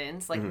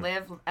abundance, like,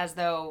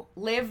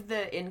 live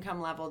the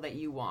income level that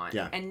you want.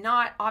 Yeah. And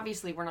not,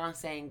 obviously, we're not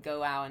saying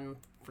go out and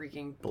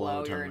freaking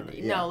blow your...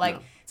 No,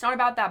 it's not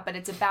about that, but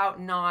it's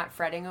about not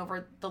fretting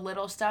over the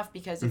little stuff,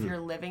 because if you're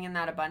living in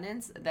that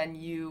abundance, then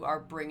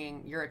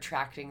you're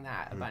attracting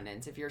that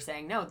abundance. If you're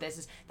saying, no,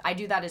 I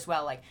do that as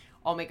well, like,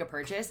 I'll make a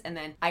purchase and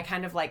then I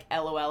kind of like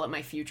LOL at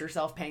my future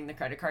self paying the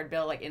credit card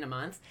bill like in a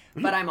month.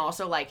 But I'm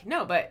also like,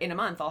 no, but in a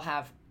month I'll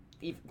have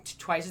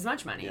twice as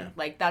much money. Yeah.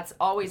 Like that's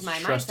always my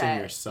trusting mindset.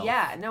 Yourself.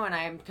 Yeah, no, and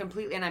I'm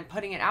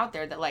putting it out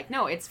there that like,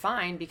 no, it's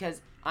fine because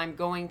I'm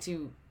going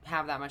to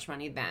have that much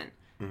money then.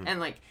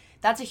 And like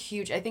that's I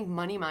think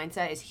money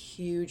mindset is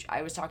huge.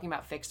 I was talking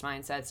about fixed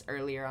mindsets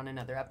earlier on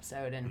another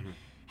episode and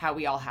how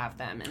we all have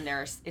them, and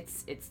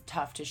it's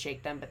tough to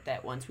shake them, but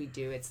that once we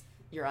do,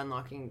 you're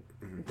unlocking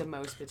the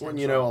most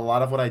potential. Well, a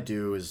lot of what I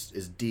do is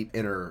deep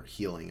inner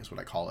healing is what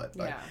I call it.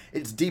 But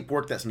it's deep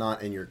work that's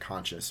not in your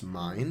conscious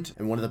mind.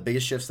 And one of the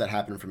biggest shifts that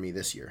happened for me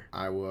this year,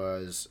 I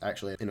was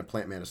actually in a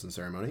plant medicine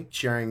ceremony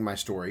sharing my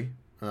story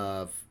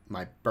of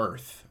my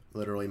birth.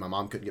 Literally, my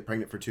mom couldn't get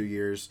pregnant for 2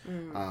 years.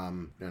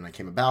 And I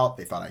came about.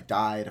 They thought I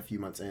died a few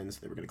months in, so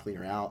they were going to clean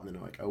her out. And then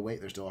they're like, oh, wait,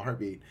 there's still a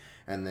heartbeat.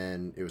 And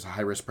then it was a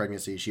high-risk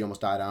pregnancy. She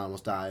almost died. I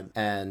almost died.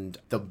 And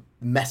the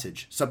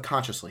message,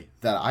 subconsciously,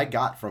 that I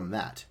got from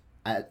that,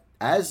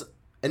 as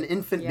an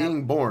infant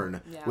being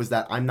born, was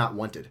that I'm not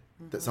wanted,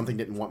 that something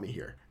didn't want me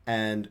here.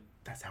 And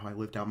that's how I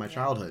lived out my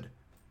childhood.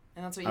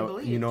 And that's what you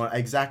believe.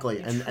 Exactly.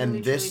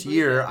 And this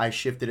year, I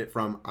shifted it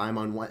from I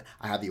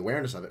had the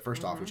awareness of it,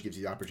 first off, which gives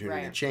you the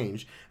opportunity to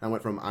change. And I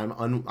went from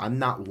I'm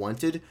not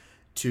wanted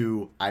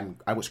to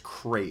I was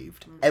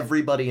craved.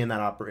 Everybody in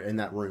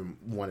that room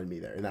wanted me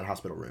there, in that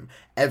hospital room.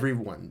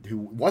 Everyone who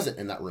wasn't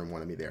in that room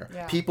wanted me there.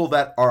 Yeah. People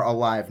that are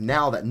alive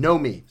now that know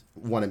me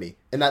wanted me,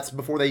 and that's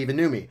before they even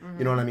knew me.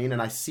 You know what I mean?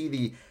 And I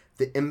see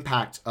the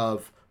impact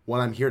of what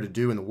I'm here to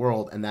do in the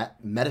world, and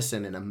that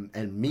medicine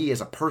and me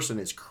as a person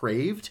is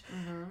craved.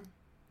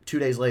 2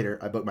 days later,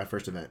 I booked my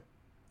first event.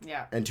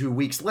 Yeah. And 2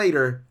 weeks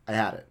later, I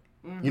had it.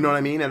 You know what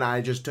I mean? And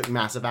I just took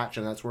massive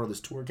action. That's where this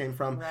tour came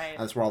from. Right.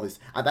 That's where all these...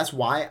 that's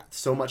why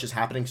so much is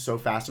happening so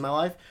fast in my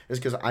life, is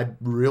because I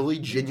really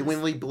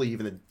genuinely believe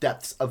in the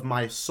depths of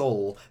my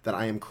soul that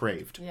I am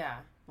craved. Yeah.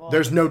 Well,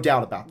 There's no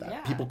doubt about that.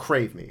 Yeah. People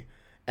crave me.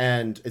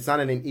 And it's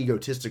not in an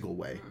egotistical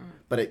way,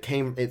 but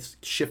it's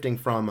shifting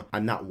from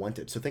I'm not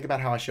wanted. So think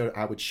about how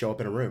I would show up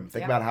in a room.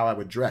 Think about how I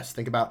would dress.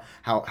 Think about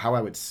how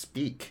I would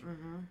speak.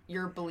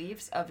 Your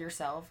beliefs of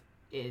yourself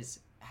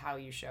is how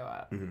you show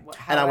up.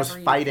 And I was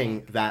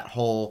fighting that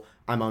whole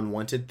I'm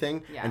unwanted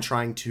thing and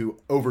trying to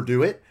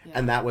overdo it. Yeah.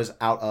 And that was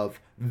out of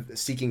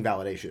seeking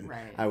validation.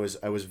 Right. I was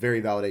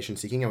very validation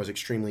seeking. I was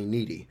extremely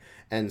needy.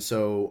 And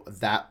so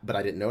but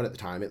I didn't know it at the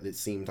time. It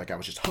seemed like I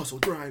was just hustle,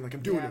 grind, like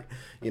I'm doing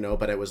it,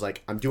 but it was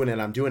like, I'm doing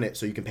it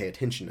so you can pay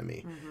attention to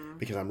me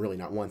because I'm really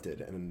not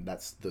wanted. And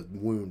that's the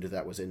wound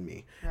that was in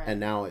me. Right. And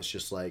now it's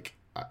just like,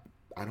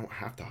 I don't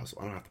have to hustle.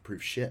 I don't have to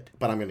prove shit.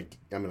 But I'm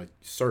gonna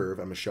serve.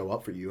 I'm gonna show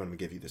up for you. And I'm gonna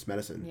give you this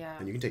medicine. Yeah.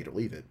 And you can take it or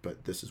leave it.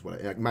 But this is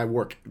what my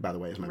work, by the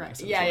way, is my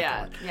medicine.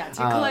 Yeah. To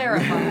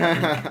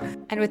clarify.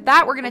 And with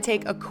that, we're gonna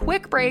take a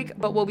quick break,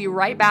 but we'll be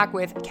right back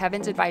with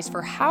Kevin's advice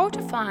for how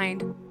to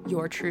find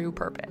your true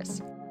purpose.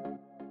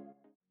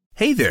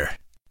 Hey there.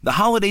 The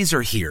holidays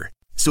are here,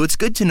 so it's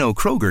good to know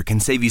Kroger can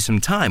save you some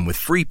time with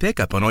free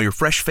pickup on all your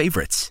fresh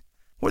favorites.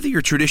 Whether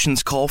your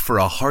traditions call for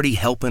a hearty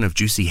helping of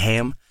juicy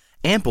ham,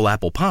 ample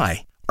apple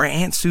pie, or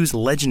Aunt Sue's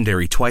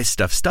legendary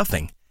twice-stuffed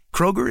stuffing,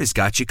 Kroger has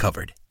got you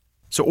covered.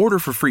 So order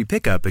for free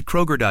pickup at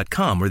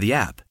Kroger.com or the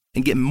app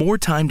and get more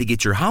time to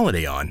get your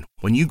holiday on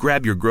when you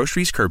grab your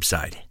groceries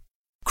curbside.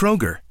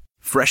 Kroger,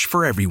 fresh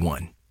for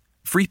everyone.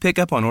 Free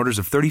pickup on orders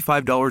of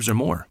 $35 or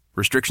more.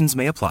 Restrictions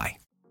may apply.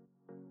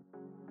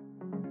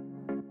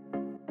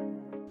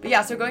 But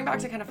yeah, so going back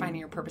to kind of finding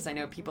your purpose, I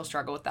know people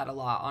struggle with that a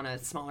lot on a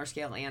smaller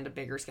scale and a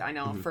bigger scale. I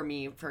know for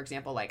me, for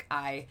example, like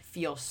I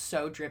feel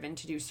so driven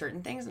to do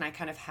certain things, and I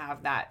kind of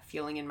have that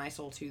feeling in my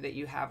soul too that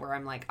you have where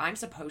I'm like, I'm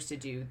supposed to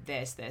do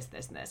this, this,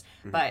 this, and this.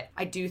 But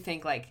I do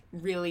think like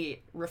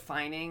really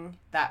refining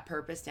that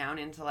purpose down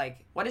into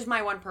like, what is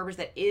my one purpose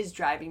that is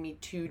driving me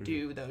to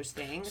do those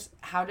things?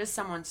 How does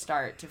someone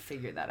start to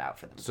figure that out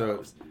for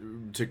themselves? So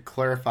to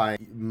clarify,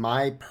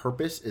 my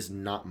purpose is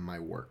not my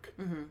work.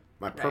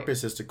 My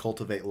purpose is to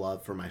cultivate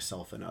love for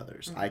myself and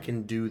others. I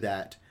can do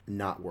that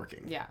not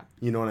working. Yeah.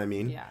 You know what I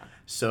mean? Yeah.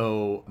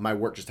 So my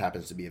work just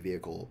happens to be a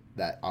vehicle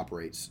that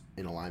operates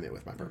in alignment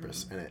with my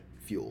purpose and it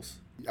fuels.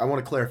 I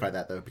want to clarify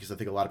that though, because I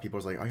think a lot of people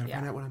are like, I gotta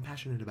find out what I'm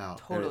passionate about.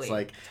 Totally. And it's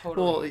like,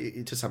 well,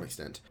 to some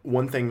extent.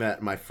 One thing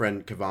that my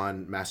friend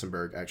Kavan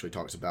Massenberg actually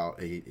talks about,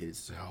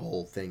 his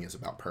whole thing is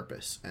about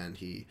purpose. And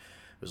he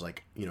was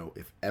like,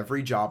 if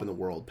every job in the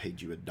world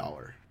paid you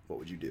 $1, what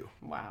would you do?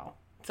 Wow.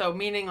 So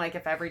meaning like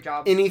if every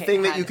job...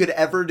 Anything that you could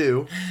ever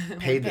do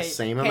paid the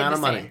same amount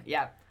of money.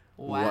 Yeah.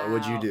 Wow. What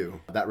would you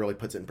do? That really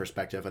puts it in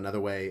perspective. Another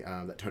way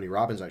that Tony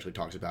Robbins actually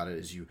talks about it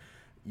is you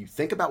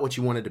think about what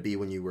you wanted to be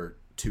when you were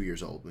 2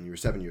 years old, when you were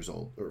 7 years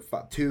old, or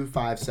 2,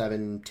 5,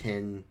 7,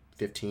 10,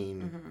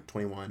 15,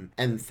 21,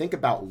 and think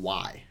about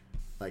why.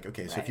 Like,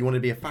 okay, so if you wanted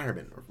to be a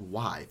fireman,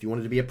 why? If you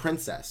wanted to be a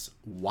princess,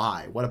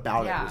 why? What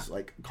about it was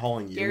like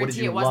calling you? What did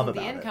you love about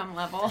it? Guarantee it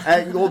wasn't the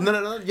income level. Well,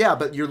 no. Yeah,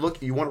 but you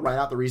want to write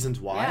out the reasons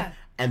why,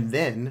 and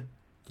then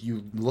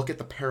you look at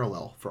the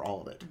parallel for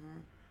all of it,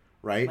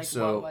 right? Like,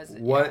 so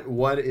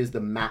what is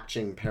the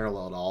matching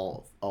parallel to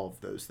all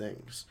of those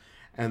things?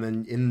 And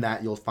then in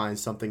that, you'll find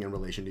something in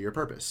relation to your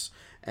purpose.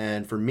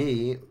 And for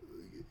me,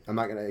 I'm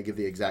not going to give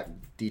the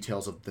exact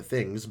details of the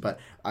things, but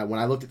when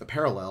I looked at the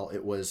parallel,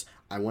 it was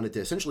I wanted to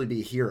essentially be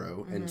a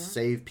hero and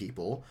save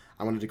people.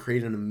 I wanted to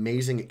create an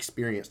amazing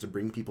experience to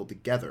bring people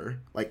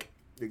together, like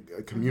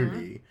a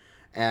community.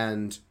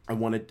 And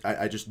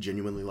I just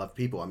genuinely loved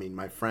people. I mean,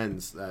 my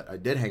friends that I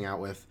did hang out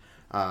with,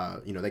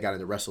 they got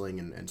into wrestling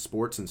and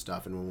sports and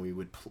stuff. And when we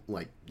would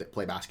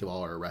play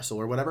basketball or wrestle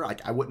or whatever,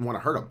 like I wouldn't want to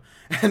hurt them.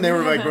 And they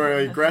were like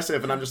very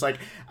aggressive. And I'm just like,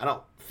 I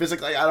don't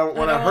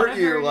want to hurt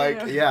you.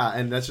 Yeah.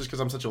 And that's just because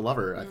I'm such a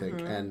lover, I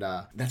think. And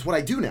that's what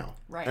I do now.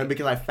 Right. And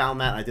because I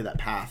found that, I did that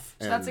path.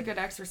 So that's a good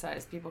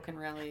exercise. People can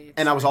really.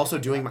 And I was also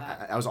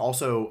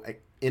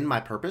in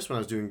my purpose when I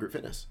was doing group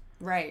fitness.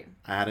 Right.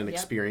 I had an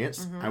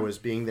experience. I was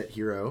being that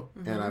hero,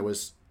 and I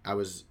was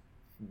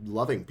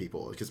loving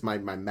people, because my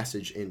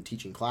message in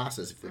teaching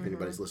classes, if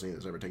anybody's listening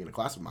that's ever taken a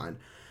class of mine,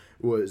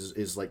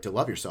 is like to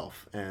love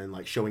yourself and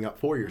like showing up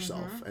for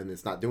yourself, and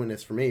it's not doing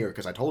this for me or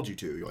because I told you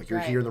to. You're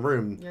here in the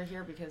room. You're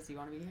here because you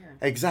want to be here.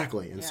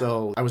 Exactly. And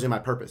so I was in my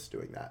purpose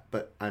doing that,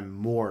 but I'm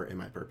more in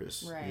my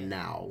purpose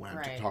now when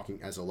I'm talking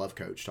as a love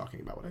coach,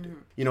 talking about what I do.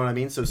 You know what I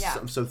mean? So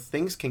so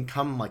things can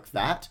come like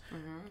that.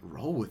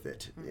 Roll with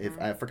it. If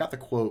I forgot the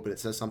quote, but it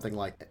says something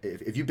like,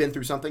 if you've been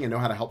through something and know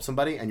how to help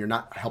somebody and you're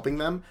not helping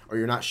them or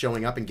you're not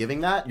showing up and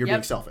giving that, you're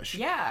being selfish.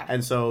 Yeah.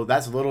 And so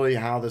that's literally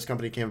how this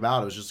company came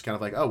about. It was just kind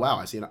of like, oh wow,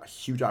 I see a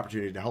huge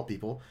opportunity to help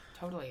people.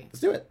 Totally. Let's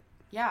do it.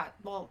 Yeah.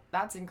 Well,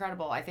 that's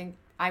incredible.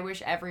 I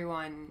wish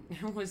everyone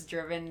was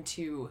driven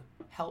to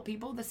help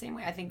people the same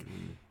way. I think,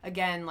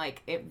 again,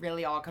 like, it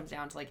really all comes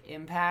down to, like,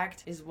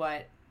 impact is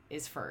what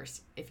is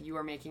first. If you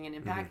are making an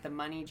impact, the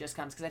money just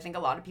comes. Because I think a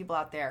lot of people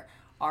out there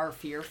are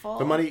fearful.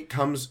 The money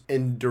comes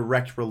in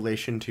direct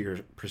relation to your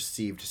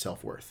perceived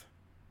self-worth.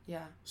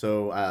 Yeah.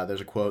 So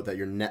there's a quote that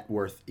your net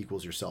worth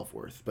equals your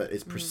self-worth, but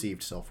it's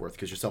perceived self-worth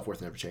because your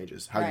self-worth never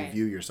changes. How you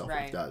view your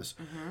self-worth does.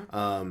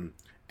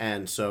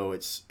 And so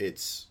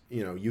it's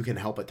you can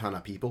help a ton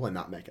of people and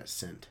not make a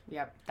cent.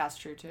 Yep, that's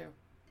true too.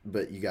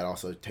 But you got to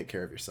also take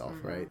care of yourself,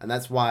 right? And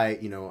that's why,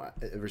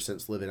 ever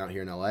since living out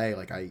here in LA,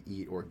 like, I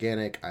eat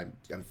organic.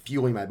 I'm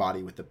fueling my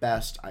body with the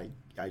best. I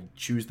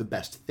choose the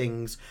best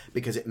things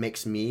because it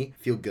makes me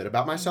feel good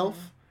about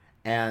myself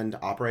and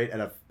operate at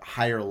a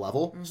higher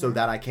level so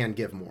that I can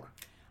give more.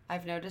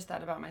 I've noticed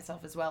that about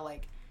myself as well.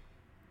 Like,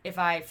 if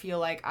I feel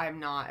like I'm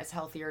not as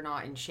healthy or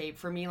not in shape,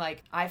 for me,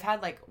 like, I've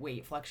had, like,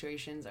 weight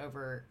fluctuations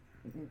over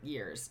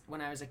years. When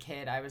I was a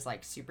kid, I was,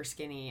 like, super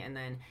skinny, and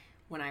then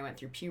when I went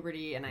through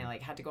puberty and I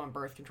like had to go on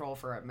birth control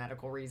for a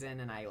medical reason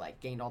and I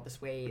like gained all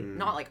this weight,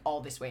 not like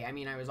all this weight. I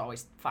mean, I was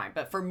always fine.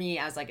 But for me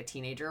as like a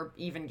teenager,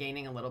 even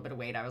gaining a little bit of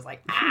weight, I was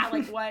like,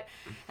 like what?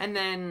 And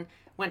then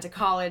went to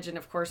college and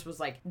of course was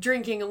like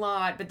drinking a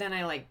lot. But then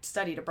I like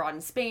studied abroad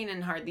in Spain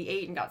and hardly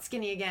ate and got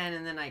skinny again.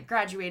 And then I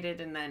graduated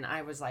and then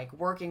I was like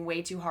working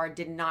way too hard,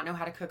 did not know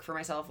how to cook for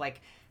myself.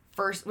 Like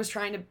first was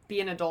trying to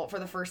be an adult for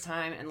the first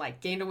time and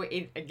like gained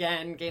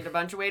a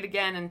bunch of weight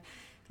again. And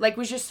like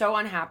was just so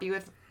unhappy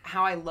with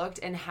how I looked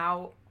and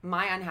how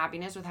my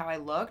unhappiness with how I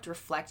looked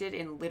reflected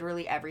in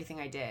literally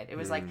everything I did. It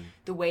was like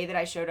the way that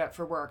I showed up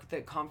for work,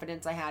 the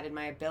confidence I had in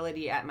my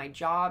ability at my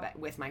job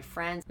with my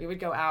friends. We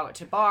would go out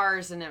to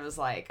bars and it was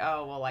like,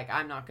 oh, well, like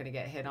I'm not going to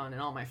get hit on and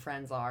all my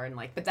friends are. And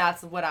like, but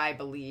that's what I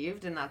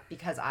believed. And that's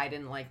because I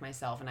didn't like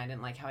myself and I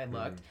didn't like how I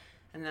looked.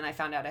 And then I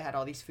found out I had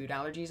all these food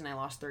allergies and I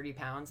lost 30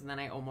 pounds. And then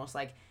I almost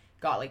like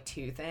got like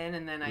too thin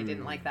and then I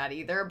didn't like that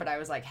either, but I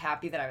was like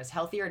happy that I was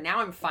healthier. Now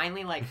I'm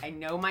finally like, I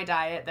know my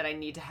diet that I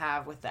need to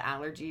have with the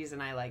allergies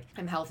and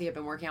I'm healthy. I've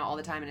been working out all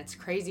the time and it's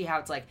crazy how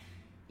it's like,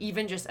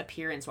 even just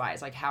appearance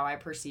wise, like how I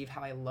perceive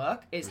how I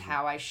look is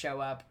how I show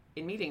up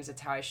in meetings.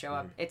 It's how I show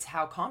up. It's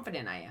how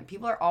confident I am.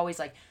 People are always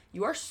like,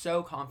 you are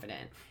so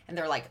confident. And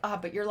they're like, oh,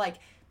 but you're like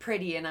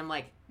pretty. And I'm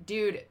like,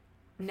 dude,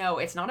 no,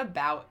 it's not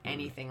about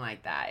anything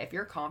like that. If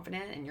you're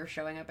confident and you're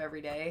showing up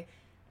every day,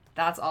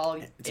 that's all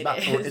it's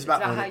about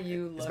how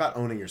you look. It's about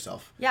owning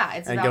yourself. Yeah,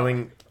 it's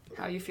about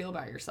how you feel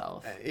about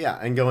yourself.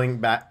 And going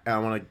back, I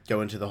want to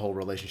go into the whole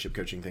relationship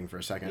coaching thing for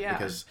a second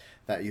because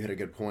that you hit a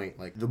good point.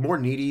 Like, the more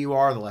needy you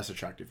are, the less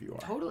attractive you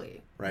are.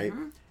 Totally. Right?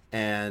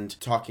 And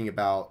talking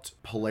about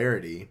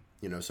polarity,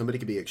 somebody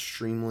could be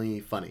extremely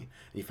funny, and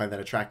you find that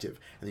attractive,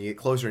 and then you get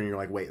closer and you're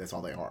like, wait, that's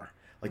all they are.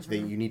 Like,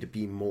 you need to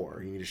be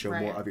more. You need to show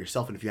more of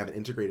yourself. And if you haven't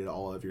integrated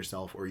all of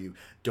yourself or you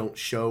don't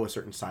show a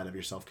certain side of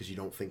yourself because you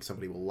don't think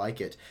somebody will like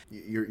it,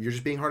 you're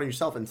just being hard on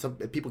yourself. And some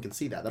people can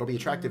see that. That'll be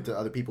attractive to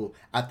other people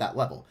at that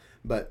level.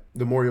 But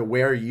the more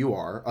aware you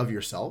are of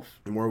yourself,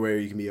 the more aware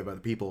you can be of other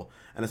people.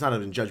 And it's not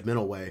in a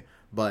judgmental way,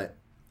 but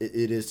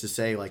it is to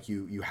say, like,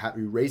 you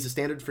raise the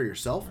standard for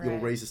yourself. You'll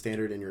raise the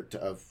standard in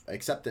of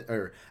acceptance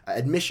or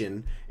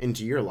admission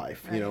into your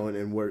life,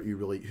 and where you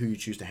really, who you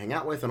choose to hang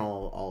out with and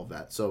all of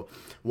that. So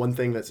one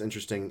thing that's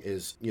interesting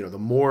is, the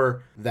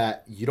more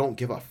that you don't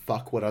give a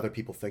fuck what other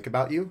people think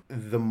about you,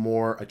 the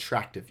more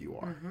attractive you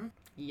are.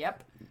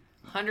 Yep.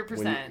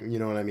 100%. You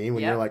know what I mean?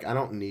 When you're like, I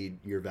don't need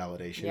your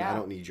validation. I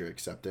don't need your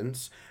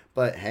acceptance.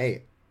 But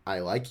hey, I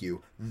like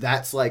you.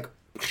 That's like,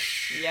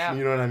 yeah.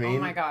 You know what I mean?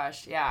 Oh my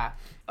gosh, yeah.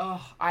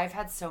 Oh, I've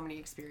had so many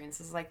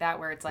experiences like that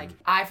where it's like,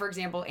 I, for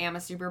example, am a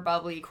super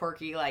bubbly,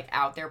 quirky, like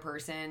out there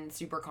person,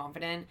 super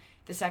confident.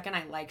 The second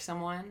I like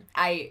someone,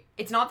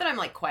 it's not that I'm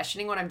like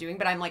questioning what I'm doing,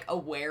 but I'm like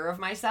aware of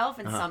myself.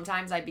 And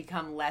sometimes I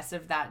become less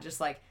of that, just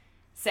like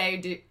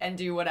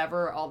do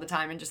whatever all the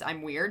time. And just,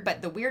 I'm weird.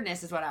 But the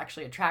weirdness is what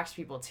actually attracts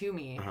people to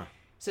me.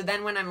 So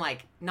then when I'm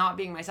like not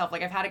being myself,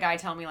 like I've had a guy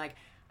tell me like,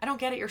 I don't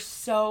get it. You're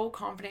so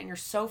confident and you're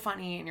so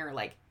funny and you're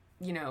like,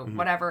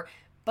 whatever.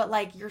 But,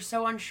 like, you're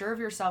so unsure of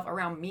yourself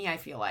around me, I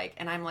feel like.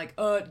 And I'm like,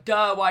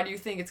 duh, why do you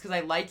think? It's because I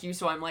like you,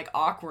 so I'm, like,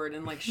 awkward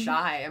and, like,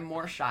 shy. I'm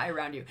more shy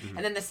around you.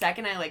 And then the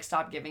second I, like,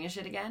 stop giving a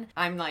shit again,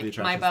 I'm, like,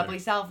 my bubbly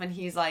self. And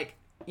he's like,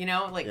 You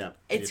know, like, Yeah,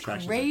 it's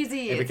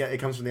crazy. It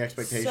comes from the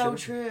expectation. So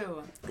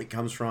true. It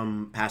comes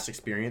from past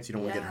experience. You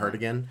don't want to get hurt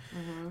again.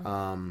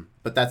 Mm-hmm.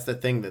 But that's the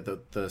thing,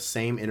 that the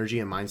same energy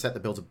and mindset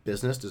that builds a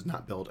business does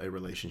not build a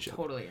relationship.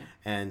 Totally.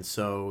 And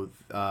so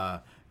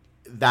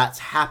that's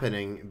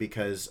happening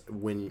because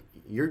when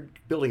you're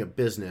building a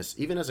business,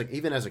 even as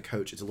a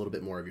coach, it's a little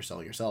bit more of you're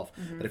selling yourself.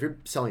 Mm-hmm. But if you're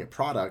selling a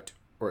product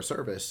or a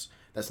service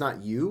that's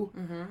not you,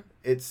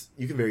 mm-hmm.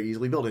 you can very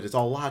easily build it. It's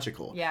all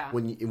logical. Yeah.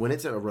 When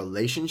it's a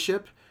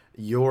relationship,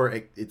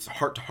 it's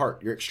heart to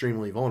heart. You're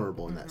extremely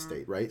vulnerable in that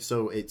state, right?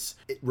 So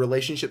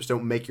relationships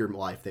don't make your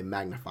life; they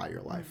magnify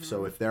your life. Mm-hmm.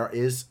 So if there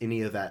is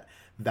any of that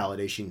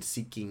validation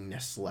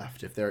seekingness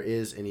left, if there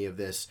is any of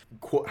this,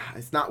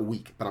 it's not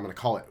weak, but I'm going to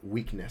call it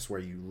weakness, where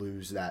you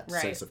lose that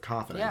sense of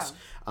confidence.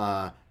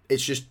 Yeah.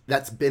 It's just,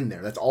 that's been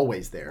there. That's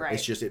always there. Right.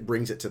 It's just, it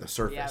brings it to the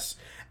surface.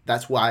 Yep.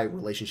 That's why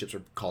relationships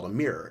are called a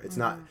mirror. It's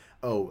not,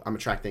 oh, I'm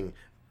attracting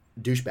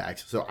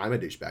douchebags, so I'm a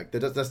douchebag.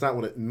 That's not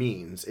what it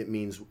means. It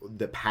means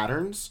the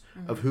patterns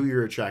of who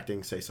you're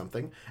attracting say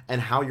something, and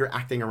how you're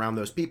acting around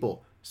those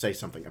people say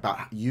something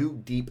about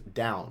you deep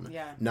down,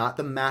 not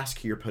the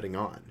mask you're putting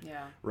on.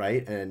 Yeah.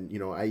 Right? And,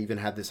 I even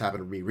had this happen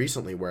to me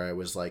recently where I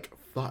was like,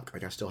 fuck,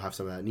 like I still have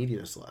some of that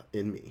neediness left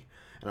in me.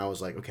 And I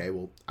was like, okay,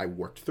 well, I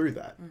worked through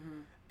that.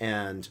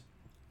 And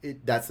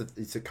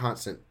it's a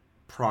constant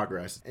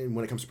progress. And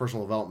when it comes to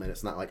personal development,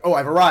 it's not like, oh,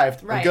 I've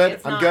arrived. Right.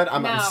 I'm good.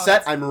 I'm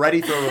set. I'm ready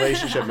for a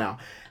relationship now.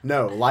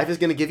 No, life is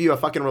going to give you a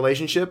fucking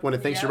relationship when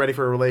it thinks you're ready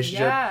for a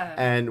relationship. Yeah.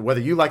 And whether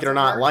you like it or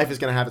not, life is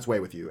going to have its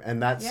way with you.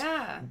 And that's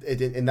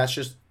and that's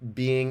just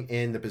being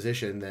in the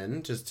position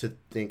then just to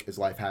think, is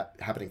life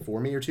happening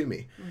for me or to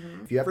me?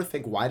 If you ever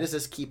think, why does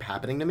this keep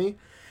happening to me?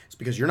 It's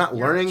because you're not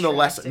learning the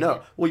lesson.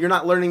 No. Well, you're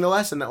not learning the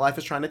lesson that life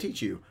is trying to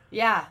teach you.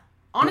 Yeah.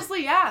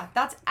 Honestly, yeah,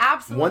 that's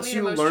absolutely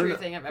the most true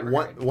thing I've ever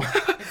heard.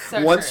 It's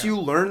so once true.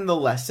 You learn the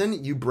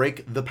lesson, you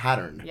break the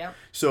pattern. Yep.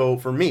 So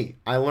for me,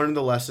 I learned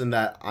the lesson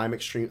that I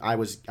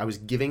was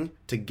giving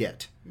to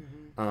get.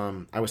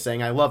 I was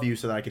saying I love you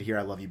so that I could hear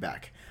I love you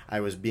back. I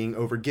was being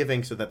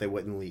overgiving so that they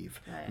wouldn't leave.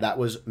 Right. That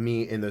was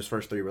me in those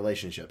first 3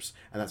 relationships,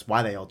 and that's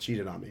why they all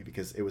cheated on me,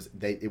 because it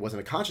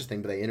wasn't a conscious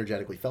thing, but they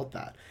energetically felt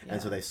that,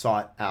 and so they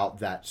sought out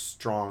that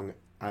strong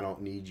 "I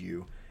don't need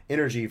you"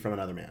 energy from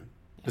another man.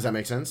 Does that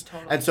make sense?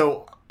 Totally. And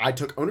so I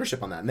took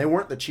ownership on that. And they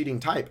weren't the cheating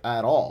type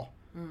at all.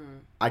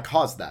 I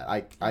caused that.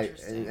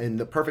 And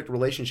the perfect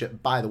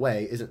relationship, by the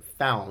way, isn't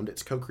found.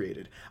 It's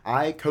co-created.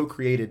 I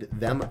co-created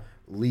them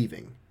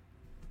leaving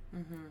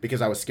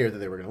because I was scared that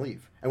they were going to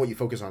leave. And what you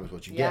focus on is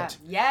what you get.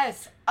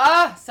 Yes.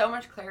 So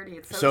much clarity.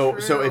 It's so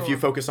true. So if you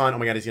focus on, oh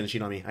my God, he's going to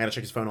cheat on me. I got to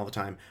check his phone all the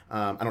time.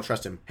 I don't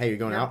trust him. Hey, you're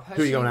going out?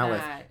 Who are you going out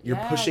with? You're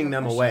pushing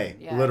them away.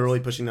 Yes. Literally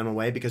pushing them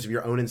away because of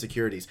your own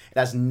insecurities. It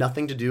has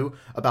nothing to do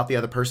about the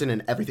other person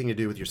and everything to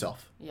do with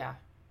yourself. Yeah.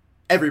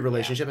 Every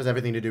relationship has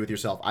everything to do with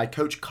yourself. I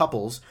coach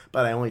couples,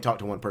 but I only talk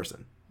to one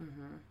person.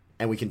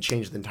 And we can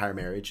change the entire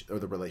marriage or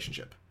the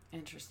relationship.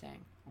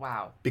 Interesting.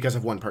 Wow. Because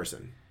of one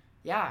person.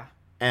 Yeah.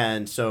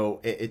 And so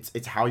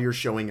it's how you're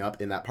showing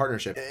up in that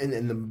partnership.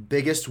 And the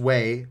biggest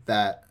way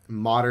that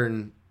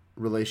modern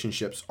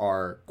relationships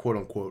are quote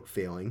unquote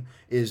failing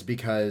is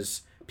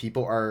because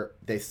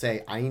they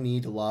say, I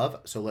need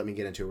love, so let me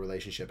get into a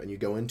relationship. And you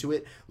go into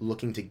it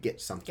looking to get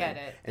something. Get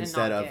it.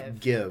 Instead of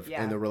give.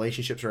 Yeah. And the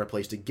relationships are a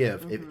place to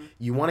give. If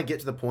you want to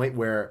get to the point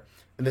where,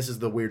 and this is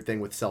the weird thing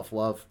with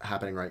self-love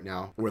happening right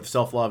now, where the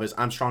self-love is,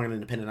 I'm strong and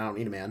independent, I don't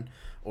need a man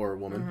or a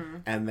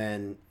woman. And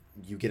then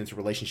you get into a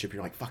relationship,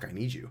 you're like, fuck, I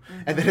need you.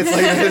 And then it's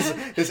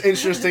like this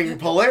interesting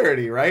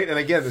polarity, right? And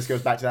again, this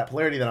goes back to that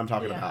polarity that I'm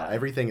talking about.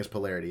 Everything is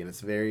polarity, and it's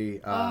very,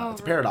 it's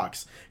a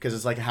paradox. Because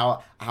it's like,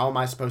 how am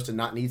I supposed to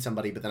not need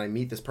somebody, but then I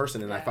meet this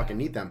person and I fucking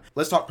need them?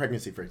 Let's talk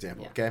pregnancy, for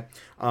example, okay?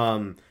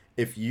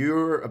 If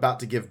you're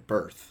about to give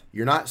birth,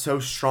 you're not so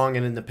strong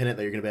and independent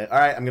that you're going to be like, all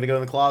right, I'm going to go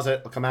in the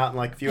closet. I'll come out in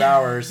like a few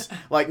hours.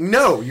 Like,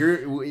 no,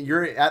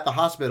 you're at the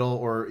hospital,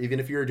 or even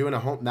if you're doing a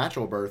home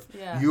natural birth,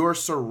 you're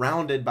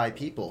surrounded by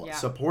people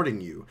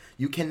supporting you.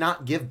 You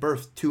cannot give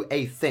birth to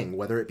a thing,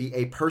 whether it be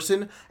a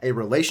person, a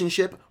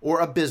relationship, or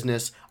a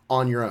business,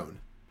 on your own.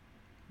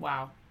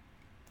 Wow.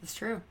 That's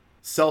true.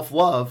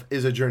 Self-love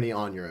is a journey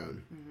on your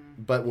own.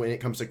 But when it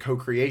comes to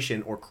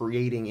co-creation or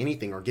creating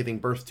anything or giving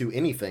birth to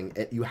anything,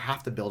 you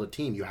have to build a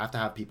team. You have to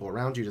have people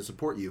around you to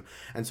support you.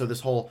 And so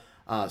this whole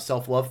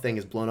self-love thing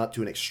is blown up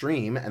to an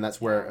extreme, and that's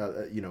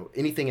where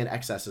anything in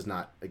excess is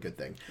not a good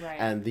thing. Right.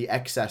 And the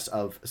excess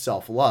of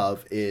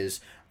self-love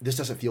is, this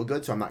doesn't feel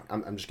good, so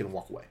I'm just going to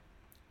walk away.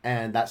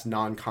 And that's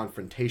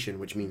non-confrontation,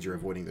 which means you're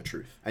avoiding the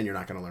truth, and you're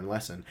not going to learn a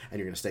lesson, and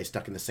you're going to stay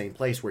stuck in the same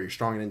place where you're a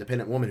strong and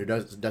independent woman who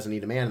doesn't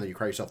need a man, and then you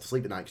cry yourself to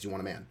sleep at night because you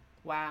want a man.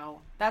 Wow.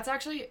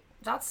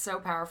 That's so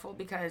powerful,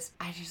 because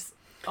I just,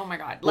 oh my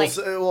God. Like,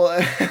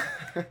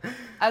 I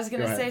was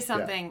going to say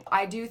something. Yeah.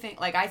 I do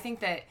think, I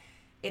think that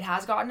it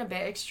has gotten a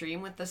bit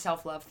extreme with the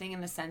self-love thing,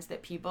 in the sense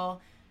that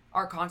people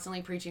are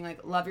constantly preaching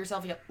like love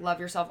yourself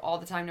all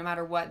the time no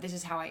matter what, this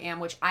is how I am,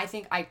 which I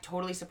think I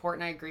totally support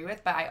and I agree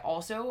with, but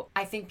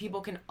I think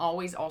people can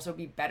always also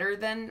be better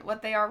than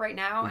what they are right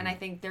now. And I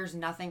think there's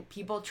nothing,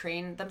 people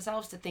train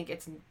themselves to think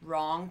it's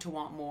wrong to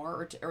want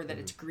more or that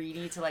it's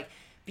greedy to like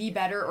be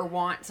better or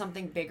want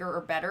something bigger or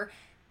better.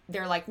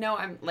 They're like, no,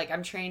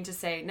 I'm trained to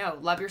say no,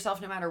 love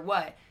yourself no matter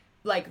what.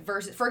 Like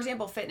versus, for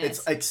example, fitness.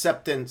 It's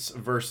acceptance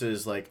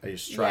versus like a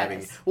striving.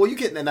 Yes. Well, you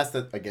can, and that's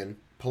the, again,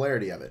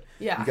 polarity of it.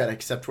 Yeah. You got to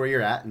accept where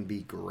you're at and be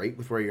great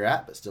with where you're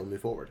at, but still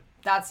move forward.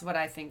 That's what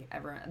I think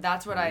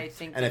that's what I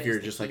think. And if you're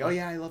just like, oh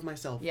yeah, I love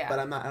myself, yeah, but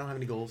I don't have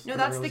any goals. No,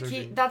 that's the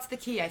key. That's the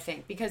key, I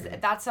think, because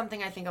that's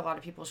something I think a lot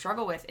of people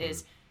struggle with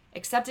is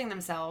accepting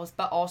themselves,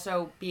 but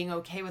also being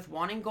okay with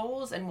wanting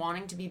goals and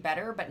wanting to be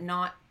better, but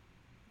not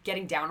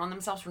getting down on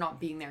themselves for not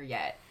being there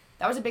yet.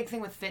 That was a big thing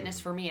with fitness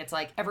for me. It's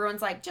like,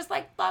 everyone's like, just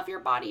like love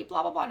your body,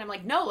 blah, blah, blah. And I'm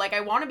like, no, like I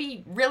want to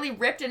be really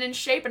ripped and in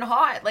shape and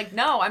hot. Like,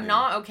 no, I'm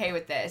not okay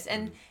with this.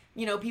 And,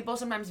 you know, people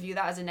sometimes view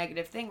that as a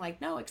negative thing.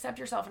 Like, no, accept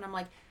yourself. And I'm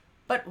like,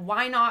 but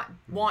why not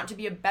want to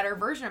be a better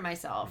version of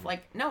myself?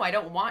 Like, no, I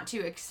don't want to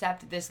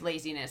accept this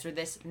laziness or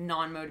this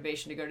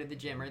non-motivation to go to the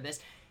gym or this,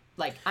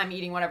 like, I'm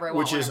eating whatever I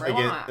want. Which is,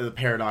 again, the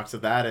paradox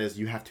of that is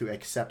you have to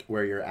accept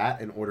where you're at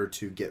in order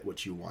to get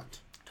what you want.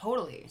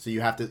 Totally. So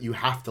you have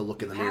to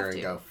look in the mirror and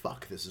go,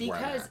 fuck, this is where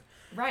I'm at.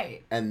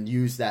 Right. And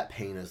use that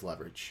pain as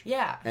leverage.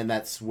 Yeah. And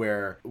that's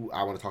where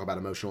I want to talk about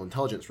emotional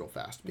intelligence real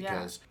fast.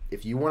 Because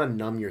if you want to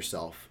numb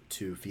yourself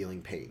to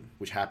feeling pain,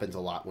 which happens a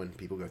lot when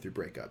people go through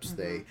breakups,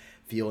 they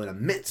feel an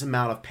immense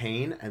amount of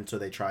pain, and so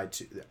they try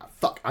to,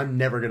 I'm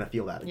never going to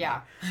feel that again.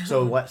 Yeah.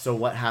 So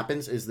what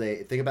happens is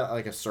they think about it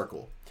like a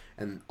circle.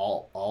 And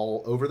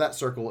all over that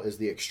circle is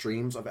the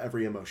extremes of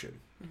every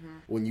emotion.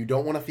 When you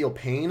don't want to feel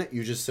pain,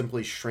 you just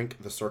simply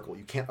shrink the circle.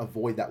 You can't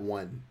avoid that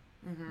one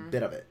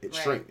bit of it. It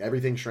shrinks.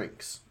 Everything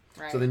shrinks.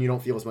 Right. So then you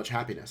don't feel as much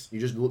happiness. You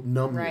just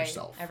numb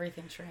yourself.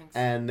 Everything shrinks.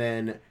 And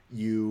then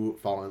you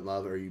fall in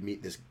love or you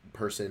meet this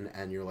person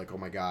and you're like, oh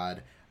my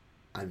God,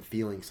 I'm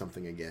feeling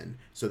something again.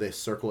 So this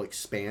circle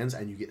expands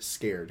and you get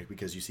scared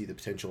because you see the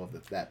potential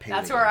of that pain.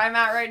 That's again. where I'm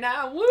at right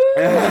now. Woo!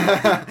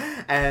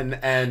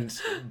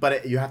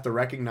 But you have to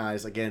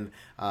recognize, again,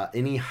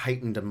 any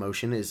heightened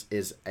emotion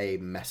is a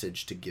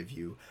message to give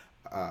you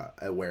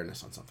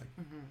awareness on something.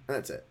 And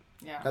that's it.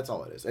 Yeah. That's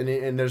all it is.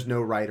 And there's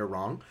no right or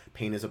wrong.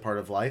 Pain is a part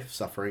of life.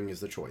 Suffering is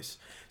the choice.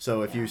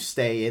 So if you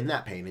stay in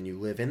that pain and you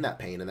live in that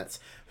pain and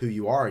that's who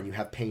you are and you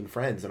have pain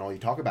friends and all you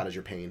talk about is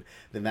your pain,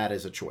 then that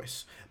is a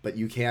choice. But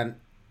you can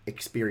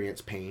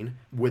experience pain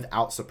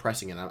without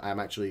suppressing it.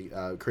 I'm actually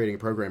creating a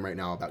program right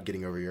now about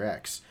getting over your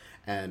ex.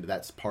 And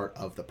that's part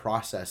of the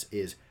process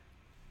is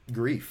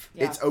grief.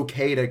 Yeah. It's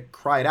okay to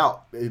cry it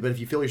out, but if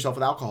you fill yourself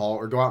with alcohol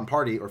or go out and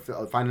party or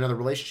find another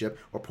relationship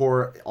or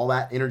pour all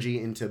that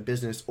energy into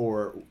business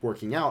or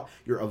working out,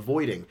 you're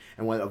avoiding.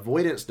 And what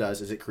avoidance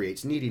does is it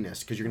creates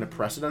neediness because you're going to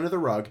press it under the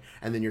rug,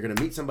 and then you're going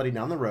to meet somebody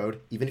down the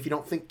road, even if you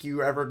don't think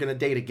you're ever going to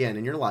date again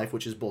in your life,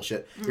 which is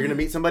bullshit. You're going to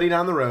meet somebody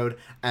down the road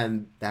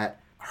and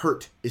that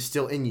hurt is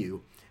still in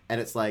you. And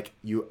it's like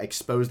you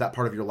expose that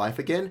part of your life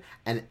again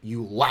and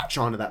you latch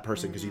onto that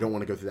person because you don't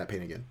want to go through that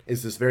pain again.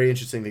 It's this very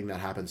interesting thing that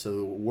happens.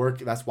 So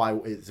that's why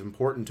it's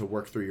important to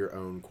work through your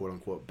own quote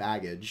unquote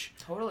baggage.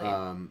 Totally.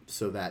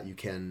 So that you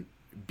can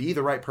be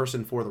the right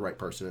person for the right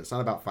person. It's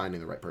not about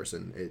finding the right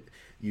person.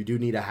 You do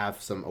need to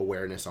have some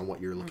awareness on what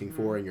you're looking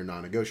for and your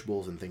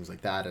non-negotiables and things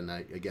like that. And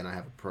I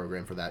have a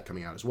program for that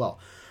coming out as well.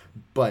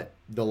 But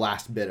the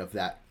last bit of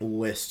that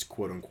list,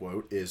 quote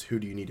unquote, is who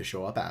do you need to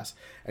show up as?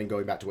 And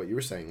going back to what you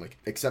were saying, like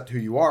accept who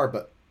you are.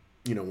 But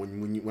you know,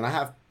 when I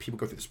have people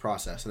go through this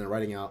process and they're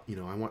writing out, you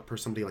know, I want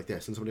somebody like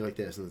this and somebody like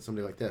this and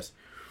somebody like this.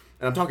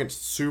 And I'm talking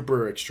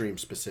super extreme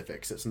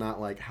specifics. It's not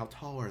like how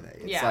tall are they?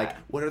 It's like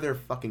what are their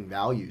fucking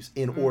values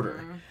in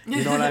order?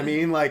 You know what I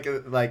mean? Like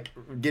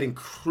getting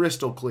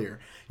crystal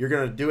clear. You're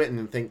gonna do it and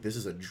then think this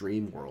is a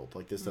dream world.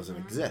 Like this doesn't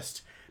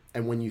exist.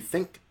 And when you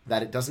think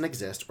that it doesn't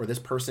exist or this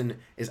person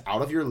is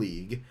out of your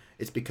league,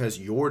 it's because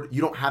you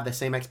don't have the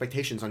same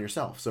expectations on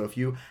yourself. So if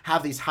you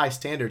have these high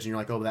standards and you're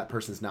like, oh, that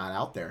person's not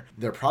out there,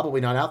 they're probably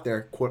not out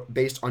there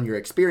based on your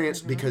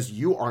experience because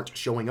you aren't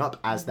showing up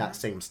as that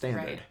same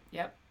standard. Right.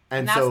 Yep.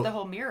 And that's so, the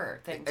whole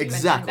mirror thing too.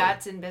 Exactly. And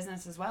that's in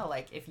business as well.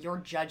 Like if you're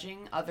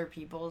judging other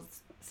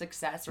people's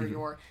success or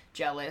you're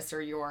jealous or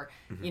you're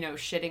you know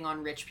shitting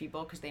on rich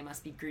people because they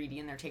must be greedy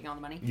and they're taking all the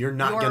money, you're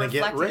not gonna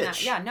get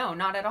rich. No,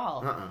 not at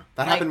all.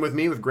 That happened with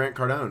me with Grant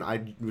Cardone.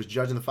 I was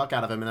judging the fuck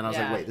out of him and then I was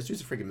like, wait, this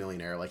dude's a freaking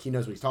millionaire. Like he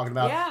knows what he's talking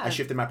about. I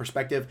shifted my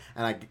perspective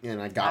and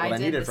I got what I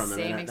needed from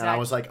him and I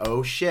was like,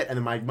 oh shit, and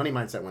then my money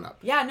mindset went up.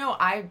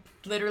 I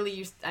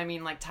literally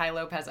like Ty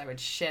Lopez, I would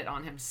shit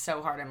on him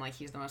so hard. I'm like,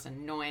 he's the most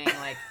annoying,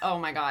 like, oh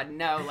my god,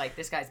 no, like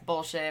this guy's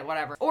bullshit,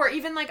 whatever. Or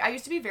even like I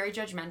used to be very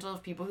judgmental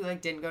of people who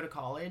like didn't go to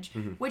college,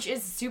 which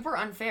is super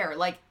unfair.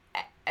 Like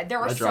there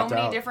are so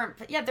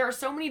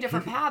many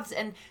different paths,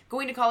 and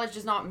going to college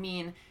does not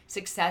mean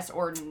success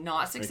or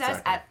not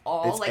success at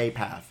all. It's a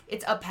path.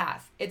 It's a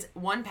path. It's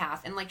one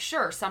path. And like,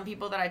 sure, some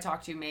people that I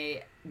talk to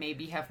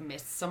maybe have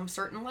missed some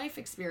certain life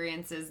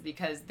experiences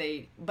because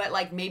but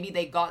like maybe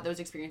they got those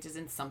experiences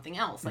in something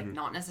else, like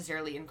not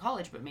necessarily in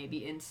college, but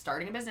maybe in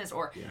starting a business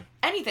or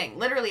anything,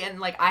 literally. And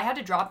like, I had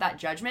to drop that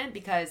judgment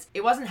because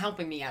it wasn't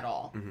helping me at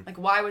all. Like,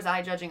 why was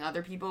I judging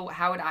other people?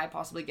 How would I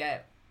possibly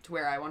get to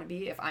where I want to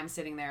be if I'm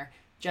sitting there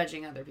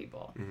judging other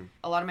people?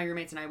 A lot of my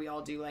roommates and I, we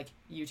all do like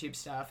YouTube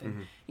stuff,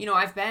 and you know,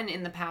 I've been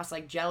in the past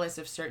like jealous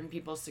of certain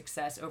people's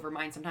success over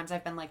mine. Sometimes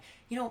I've been like,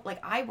 you know, like,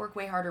 I work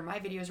way harder, my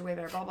videos are way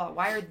better, blah blah,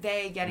 why are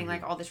they getting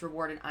like all this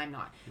reward and I'm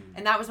not?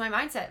 And that was my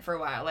mindset for a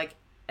while, like,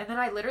 and then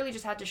I literally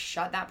just had to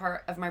shut that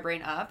part of my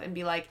brain up and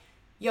be like,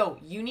 yo,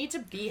 you need to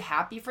be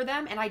happy for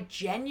them, and I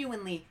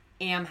genuinely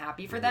am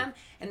happy for them.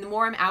 And the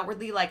more I'm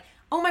outwardly like,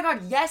 oh my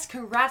God, yes,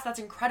 congrats, that's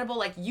incredible,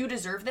 like, you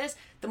deserve this,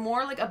 the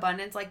more like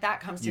abundance like that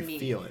comes to me. You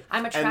feel it.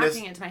 I'm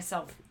attracting it to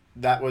myself.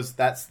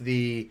 That's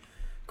the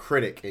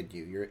critic in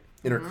you, your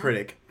inner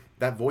critic.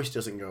 That voice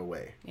doesn't go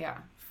away. Yeah.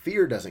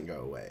 Fear doesn't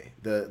go away.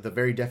 The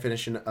very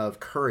definition of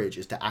courage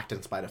is to act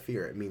in spite of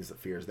fear. It means that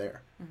fear is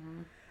there.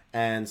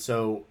 And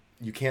so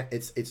you can't,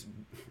 it's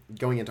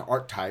going into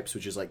archetypes,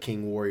 which is like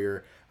king,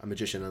 warrior, a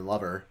magician, and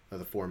lover are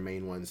the four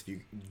main ones. If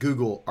you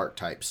Google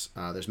archetypes,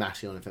 there's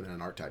masculine and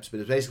feminine archetypes, but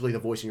it's basically the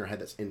voice in your head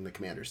that's in the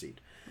commander seat.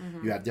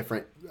 You have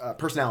different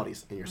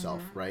personalities in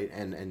yourself, right?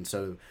 And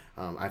so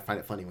I find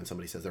it funny when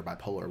somebody says they're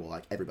bipolar. Well,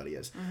 like, everybody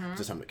is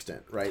to some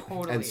extent, right?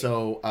 Totally. And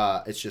so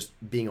it's just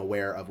being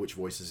aware of which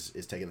voice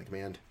is taking the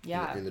command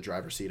in the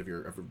driver's seat of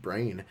your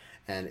brain.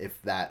 And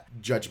if that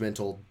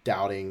judgmental,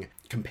 doubting,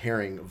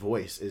 comparing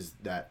voice is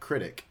that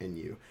critic in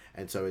you,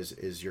 and so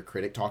is your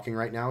critic talking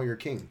right now, or your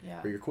king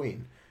or your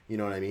queen? You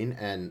know what I mean?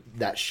 And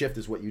that shift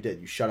is what you did.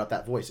 You shut up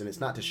that voice. And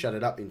it's not to shut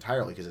it up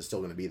entirely, because it's still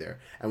going to be there.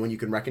 And when you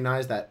can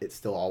recognize that it's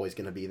still always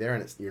going to be there,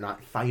 and you're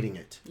not fighting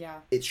it. Yeah.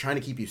 It's trying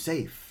to keep you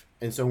safe.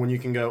 And so when you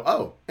can go,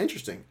 oh,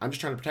 interesting, I'm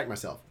just trying to protect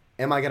myself.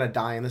 Am I going to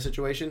die in this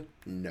situation?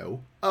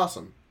 No.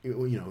 Awesome.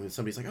 You know,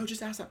 somebody's like, oh,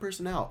 just ask that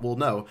person out. Well,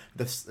 no.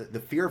 The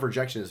fear of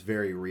rejection is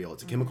very real.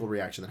 It's a chemical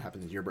reaction that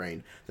happens in your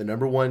brain. The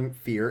number one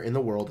fear in the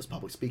world is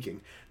public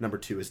speaking. Number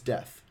two is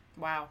death.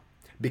 Wow.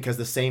 Because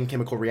the same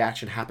chemical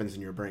reaction happens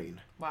in your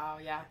brain. Wow,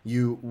 yeah.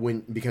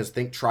 Because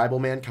think tribal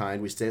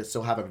mankind, we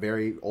still have a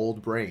very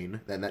old brain,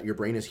 and that your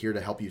brain is here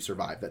to help you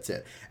survive. That's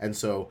it. And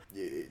so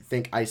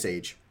think Ice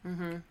Age.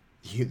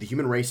 The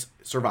human race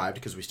survived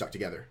because we stuck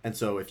together. And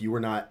so if you were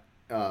not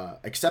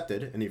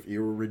accepted, and if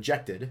you were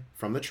rejected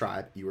from the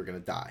tribe, you were going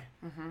to die.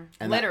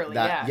 And literally,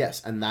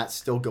 yes, and that's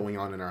still going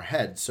on in our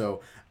head. So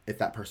if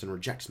that person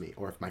rejects me,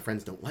 or if my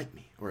friends don't like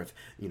me, or if,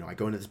 you know, I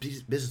go into this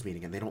business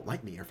meeting and they don't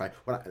like me, or if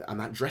I'm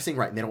not dressing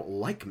right and they don't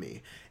like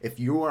me, if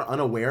you are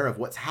unaware of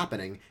what's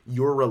happening,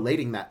 you're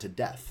relating that to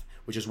death,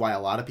 which is why a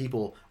lot of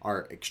people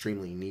are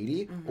extremely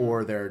needy,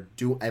 or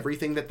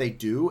everything that they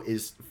do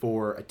is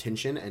for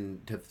attention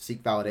and to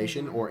seek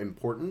validation or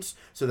importance,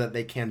 so that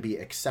they can be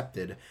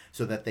accepted,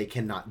 so that they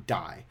cannot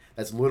die.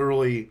 That's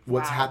literally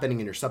what's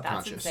happening in your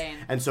subconscious. That's insane.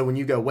 And so when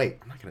you go, wait,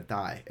 I'm not going to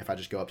die if I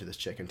just go up to this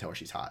chick and tell her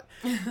she's hot.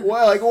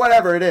 Well, like,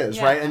 whatever it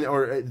is, right? And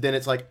or then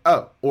it's like,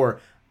 oh,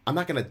 or I'm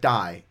not going to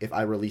die if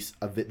I release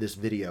this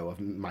video of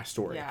my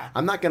story. Yeah.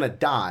 I'm not going to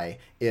die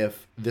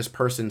if this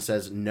person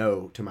says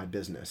no to my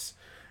business.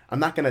 I'm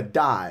not going to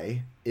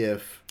die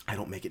if I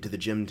don't make it to the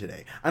gym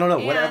today. I don't know,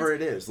 whatever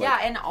it is.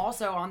 Like, and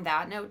also on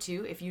that note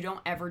too, if you don't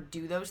ever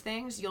do those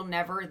things, you'll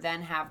never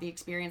then have the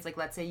experience. Like,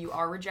 let's say you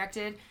are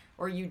rejected,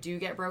 or you do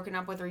get broken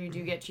up with, or you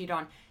do get cheated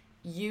on.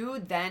 You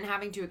then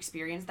having to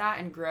experience that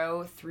and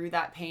grow through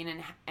that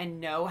pain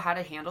and know how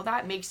to handle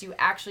that makes you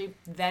actually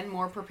then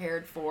more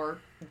prepared for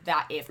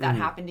that if that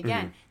happened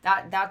again.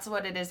 That's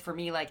what it is for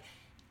me. Like,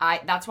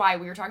 that's why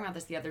we were talking about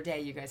this the other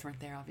day. You guys weren't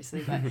there,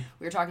 obviously, but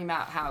we were talking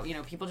about how, you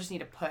know, people just need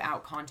to put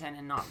out content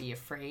and not be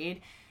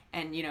afraid.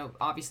 And, you know,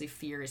 obviously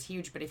fear is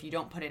huge, but if you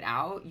don't put it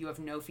out, you have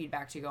no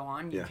feedback to go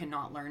on. You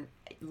cannot learn.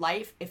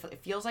 Life, if it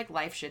feels like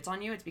life shits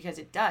on you, it's because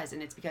it does.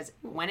 And it's because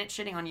when it's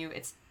shitting on you,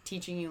 it's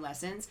teaching you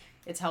lessons.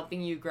 It's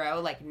helping you grow.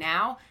 Like,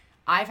 now,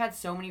 I've had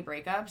so many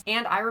breakups.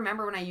 And I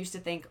remember when I used to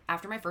think,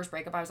 after my first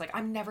breakup, I was like,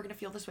 I'm never going to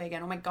feel this way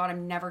again. Oh my God,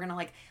 I'm never going to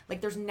like,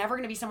 there's never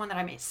going to be someone that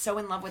I'm so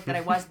in love with that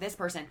I was this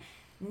person.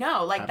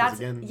 No, like, it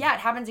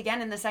happens again.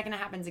 And the second it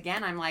happens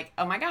again, I'm like,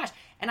 oh my gosh.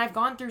 And I've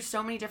gone through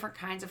so many different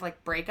kinds of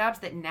like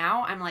breakups that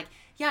now I'm like,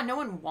 yeah, no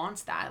one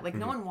wants that. Like,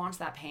 no one wants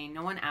that pain.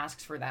 No one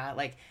asks for that.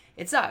 Like,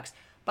 it sucks.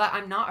 But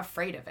I'm not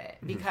afraid of it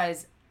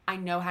because I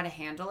know how to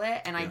handle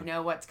it, and I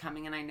know what's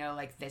coming, and I know,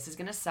 like, this is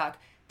going to suck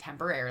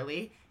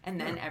temporarily, and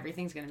then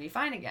everything's going to be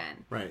fine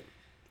again. Right.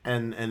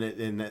 And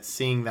that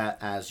seeing that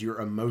as your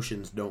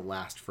emotions don't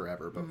last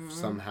forever, but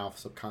somehow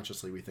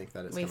subconsciously we think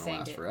that it's going to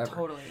last forever.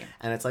 Totally.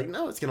 And it's like,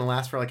 no, it's going to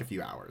last for like a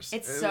few hours.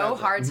 It's so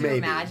hard to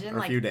imagine, or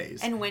like, a few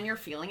days. And when you're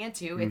feeling it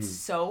too, it's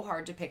so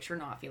hard to picture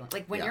not feeling.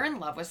 Like, when you're in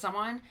love with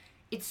someone,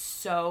 it's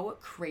so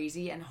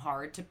crazy and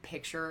hard to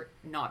picture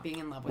not being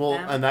in love with Well,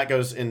 them. and that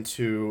goes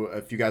into,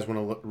 if you guys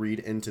want to read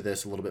into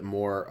this a little bit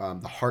more,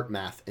 the Heart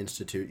Math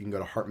Institute, you can go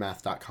to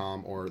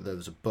heartmath.com, or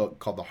there's a book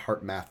called The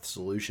Heart Math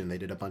Solution. They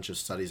did a bunch of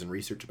studies and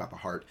research about the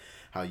heart,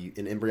 how you,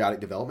 in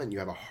embryonic development, you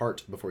have a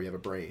heart before you have a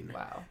brain.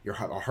 Wow. You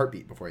have a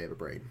heartbeat before you have a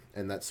brain,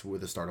 and that's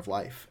with the start of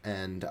life.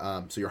 And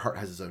so your heart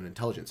has its own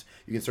intelligence.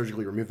 You can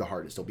surgically remove the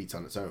heart, it still beats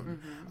on its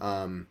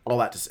own. All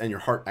that and your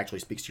heart actually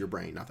speaks to your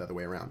brain, not the other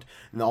way around.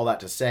 And all that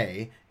to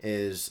say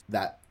is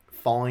that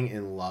falling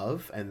in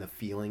love and the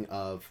feeling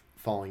of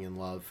falling in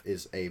love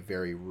is a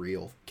very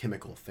real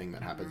chemical thing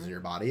that happens in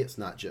your body. It's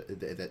not just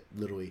that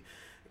literally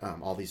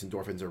all these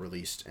endorphins are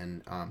released,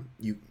 and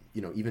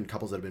you know, even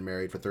couples that have been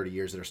married for 30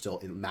 years that are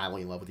still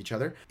madly in love with each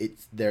other,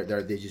 it's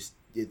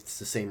it's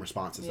the same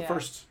response as the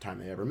first time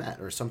they ever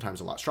met, or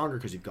sometimes a lot stronger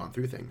because you've gone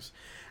through things.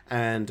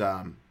 And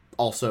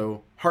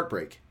also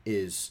heartbreak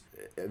is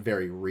a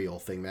very real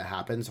thing that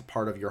happens. A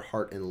part of your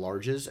heart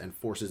enlarges and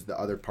forces the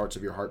other parts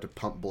of your heart to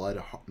pump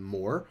blood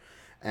more,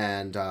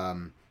 and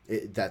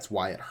that's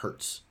why it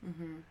hurts.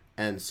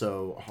 And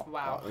so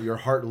your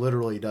heart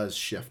literally does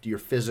shift, your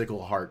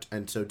physical heart,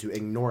 and so to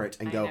ignore it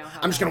and go,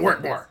 I'm just going to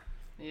work more,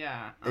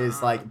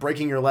 is like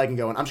breaking your leg and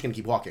going, I'm just going to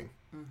keep walking.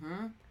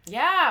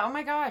 Yeah, oh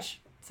my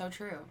gosh, so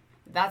true.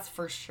 That's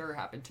for sure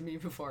happened to me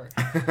before.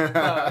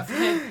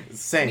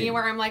 Same. Me,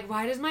 where I'm like,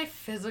 why does my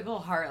physical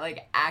heart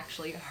like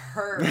actually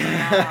hurt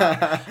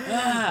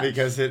now?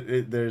 Because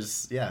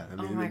there's I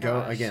mean,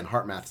 gosh. again,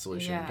 Heart Math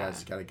Solution. Yeah. You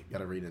guys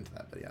gotta read into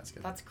that, but yeah, it's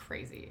good. That's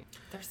crazy.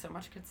 There's so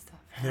much good stuff.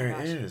 There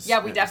is.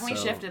 Yeah, we definitely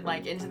shifted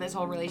like into this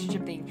whole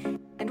relationship thing.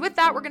 And with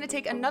that, we're gonna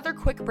take another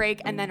quick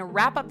break and then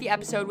wrap up the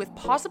episode with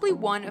possibly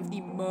one of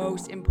the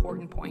most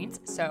important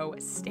points. So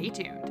stay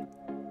tuned.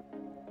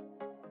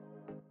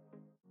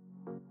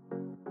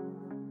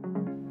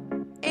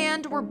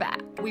 And we're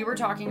back. We were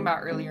talking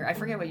about earlier, I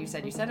forget what you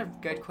said. You said a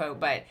good quote,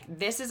 but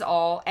this is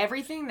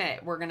everything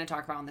that we're going to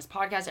talk about on this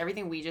podcast,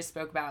 everything we just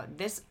spoke about,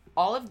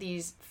 all of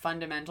these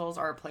fundamentals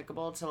are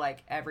applicable to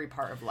like every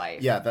part of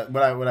life. Yeah,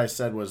 what I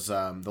said was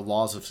the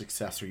laws of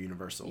success are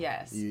universal.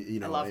 Yes, you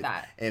know, I love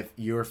that. If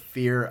you're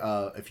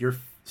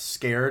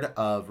scared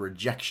of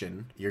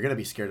rejection, you're going to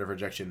be scared of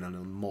rejection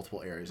in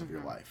multiple areas of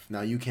your life.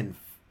 Now you can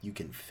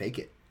fake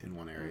it in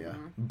one area,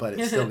 but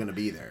it's still going to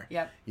be there.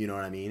 Yep. You know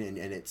what I mean? And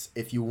it's,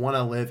 if you want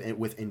to live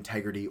with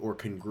integrity or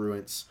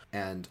congruence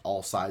and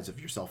all sides of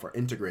yourself are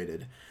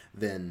integrated,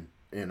 then,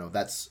 you know,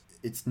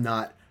 it's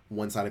not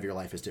one side of your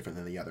life is different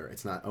than the other.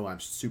 It's not, I'm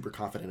super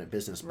confident in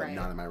business, but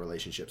not in my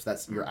relationships.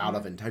 That's, you're out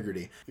of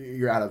integrity.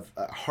 You're out of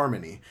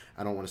harmony.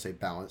 I don't want to say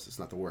balance. It's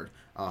not the word.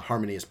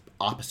 Harmony is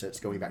opposites,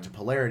 going back to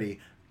polarity,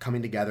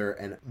 coming together,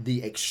 and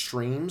the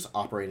extremes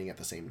operating at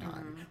the same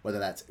time, whether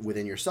that's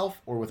within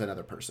yourself or with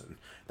another person.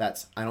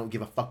 That's, I don't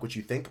give a fuck what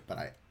you think, but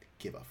I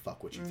give a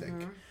fuck what you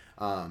think.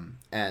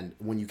 And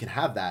when you can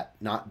have that,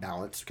 not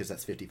balance, because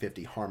that's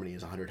 50-50, harmony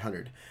is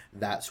 100-100,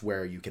 that's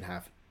where you can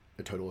have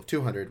a total of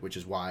 200, which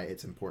is why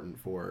it's important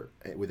for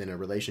within a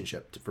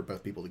relationship for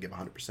both people to give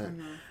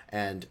 100%.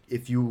 And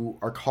if you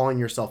are calling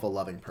yourself a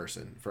loving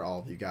person, for all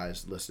of you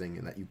guys listening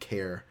and that you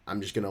care, I'm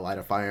just going to light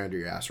a fire under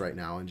your ass right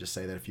now and just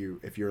say that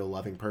if you're a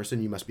loving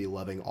person, you must be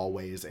loving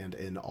always and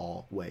in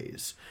all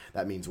ways.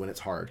 That means when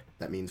it's hard.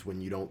 That means when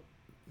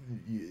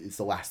it's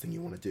the last thing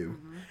you want to do.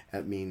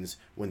 That means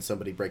when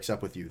somebody breaks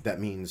up with you. That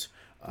means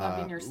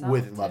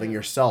loving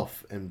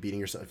yourself and beating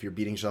yourself. If you're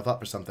beating yourself up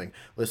for something,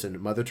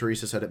 listen, Mother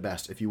Teresa said it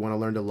best. If you want to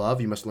learn to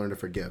love, you must learn to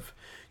forgive.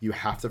 You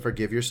have to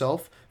forgive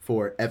yourself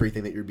for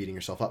everything that you're beating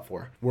yourself up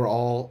for. We're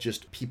all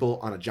just people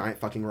on a giant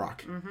fucking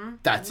rock.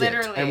 That's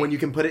literally it. And when you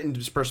can put it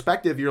into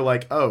perspective, you're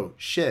like, oh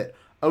shit,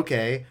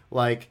 okay,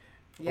 like,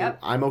 yep,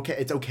 I'm okay.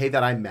 It's okay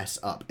that I mess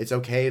up. It's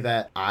okay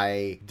that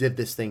I did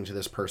this thing to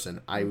this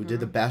person. I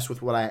did the best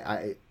with what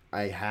I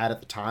had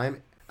at the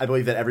time. I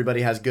believe that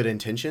everybody has good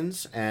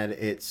intentions, and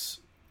it's,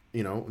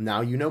 you know,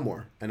 now you know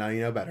more, and now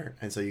you know better.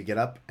 And so you get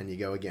up and you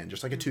go again,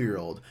 just like a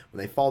 2-year-old. When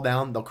they fall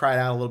down, they'll cry it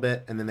out a little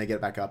bit, and then they get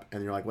back up,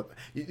 and you're like, what?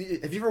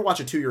 If you ever watch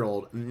a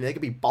 2-year-old, they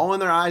could be bawling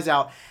their eyes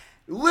out,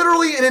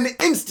 literally in an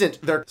instant,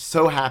 they're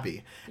so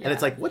happy. And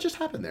it's like, what just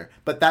happened there?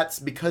 But that's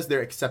because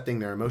they're accepting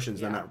their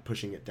emotions. They're not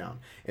pushing it down.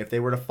 If they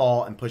were to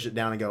fall and push it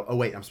down and go, oh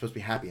wait, I'm supposed to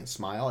be happy and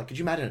smile. Like, could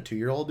you imagine a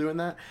 2-year-old doing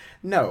that?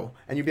 No.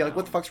 And you'd be like,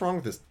 what the fuck's wrong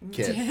with this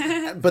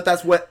kid? But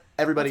that's what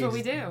everybody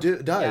does.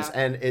 Yeah.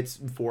 And it's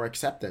for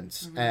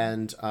acceptance.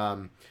 And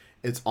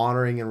it's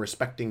honoring and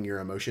respecting your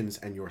emotions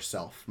and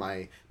yourself.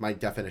 My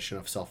definition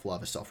of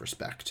self-love is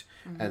self-respect.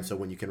 And so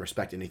when you can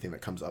respect anything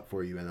that comes up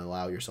for you and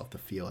allow yourself to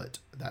feel it,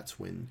 that's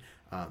when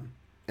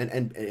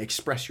and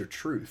express your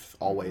truth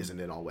always and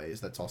in all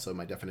ways. That's also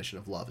my definition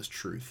of love, is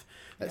truth.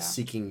 That's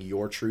seeking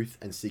your truth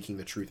and seeking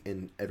the truth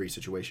in every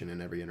situation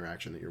and every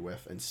interaction that you're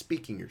with, and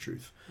speaking your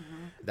truth.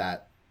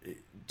 That,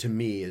 to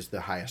me, is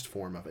the highest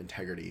form of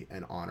integrity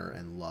and honor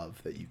and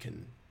love that you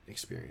can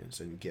experience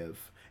and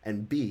give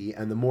and be.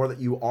 And the more that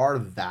you are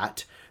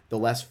that, the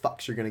less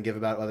fucks you're going to give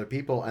about other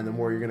people, and the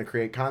more you're going to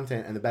create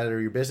content, and the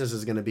better your business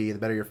is going to be, and the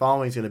better your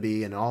following is going to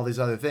be, and all these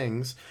other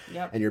things,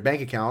 and your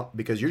bank account,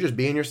 because you're just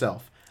being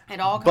yourself. It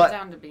all comes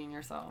down to being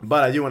yourself.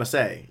 But I do want to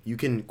say, you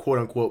can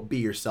quote-unquote be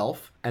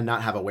yourself and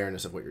not have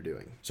awareness of what you're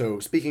doing. So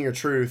speaking your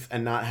truth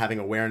and not having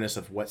awareness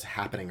of what's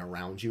happening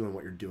around you and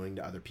what you're doing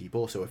to other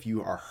people. So if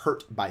you are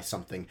hurt by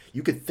something,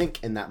 you could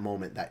think in that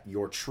moment that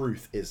your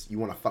truth is you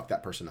want to fuck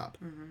that person up.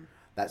 Mm-hmm.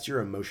 That's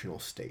your emotional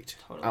state.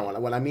 Totally.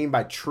 What I mean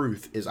by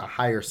truth is a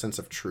higher sense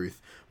of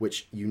truth,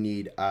 which you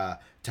need to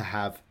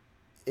have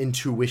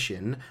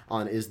intuition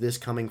on. Is this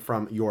coming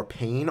from your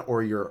pain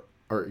or your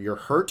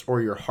hurt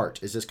or your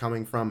heart? Is this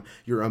coming from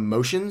your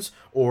emotions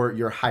or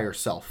your higher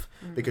self?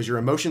 Mm-hmm. Because your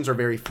emotions are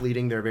very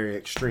fleeting. They're very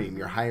extreme.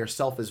 Your higher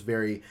self is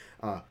very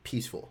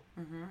peaceful.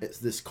 Mm-hmm. It's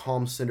this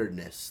calm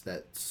centeredness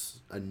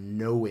that's a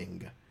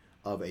knowing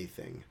of a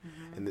thing.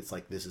 Mm-hmm. And it's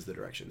like, this is the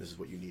direction. This is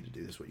what you need to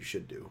do. This is what you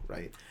should do,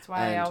 right? That's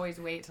why I always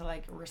wait to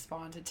like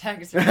respond to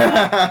text or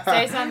like,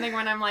 say something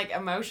when I'm like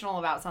emotional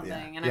about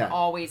something. And I'm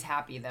always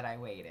happy that I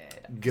waited.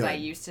 Because I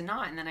used to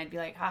not. And then I'd be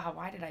like,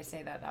 why did I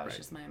say that? That was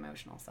just my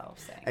emotional self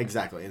saying.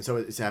 Exactly. And so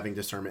it's having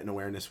discernment and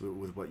awareness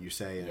with what you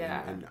say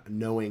and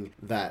knowing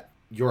that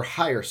your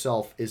higher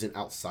self isn't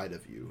outside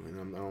of you.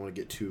 And I don't want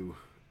to get too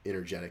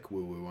energetic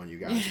woo-woo on you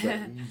guys, but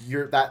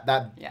you're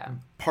that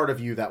part of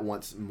you that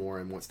wants more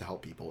and wants to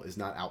help people is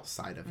not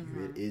outside of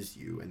you. It is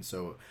you. And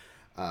so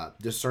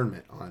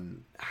discernment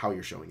on how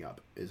you're showing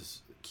up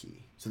is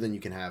key. So then you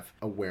can have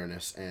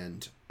awareness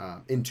and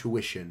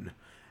intuition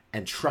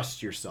and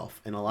trust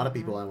yourself. And a lot of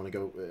people, I want to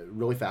go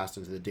really fast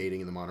into the dating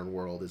in the modern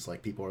world, is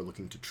like people are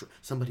looking to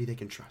somebody they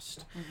can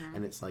trust.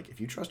 And it's like,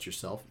 if you trust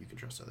yourself, you can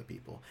trust other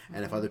people.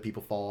 And if other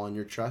people fall on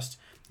your trust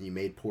and you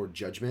made poor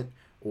judgment,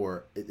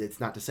 or it's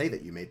not to say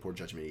that you made poor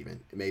judgment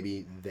even.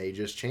 Maybe they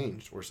just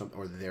changed or something,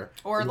 or they're...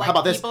 Or like, how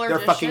about this? They're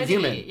just fucking shitty.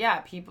 human. Yeah,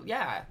 people,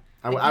 yeah.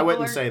 I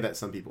wouldn't say that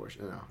some people are...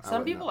 No,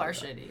 some people are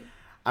shitty.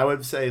 I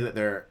would say that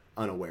they're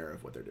unaware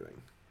of what they're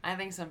doing. I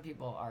think some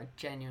people are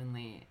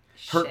genuinely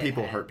hurt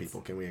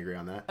people. Can we agree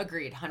on that?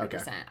 Agreed, 100%.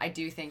 Okay. I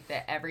do think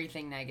that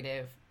everything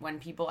negative, when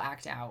people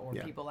act out or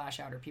people lash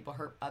out or people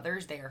hurt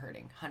others, they are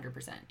hurting.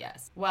 100%,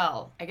 yes.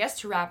 Well, I guess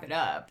to wrap it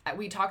up,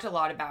 we talked a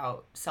lot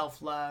about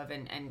self-love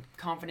and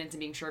confidence and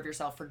being sure of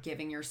yourself,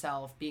 forgiving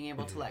yourself, being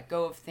able to let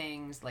go of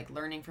things, like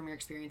learning from your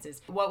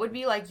experiences. What would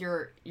be like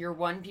your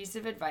one piece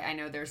of advice? I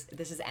know this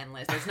is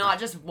endless. There's not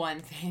just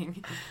one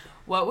thing.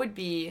 What would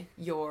be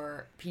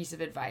your piece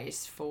of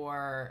advice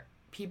for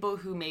people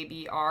who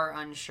maybe are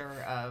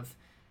unsure of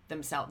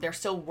themselves? They're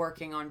still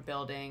working on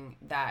building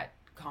that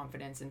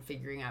confidence and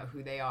figuring out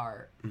who they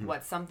are.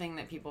 What's something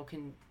that people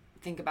can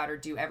think about or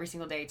do every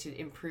single day to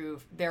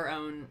improve their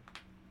own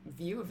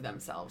view of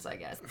themselves, I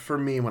guess? For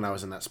me, when I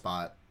was in that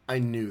spot, I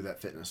knew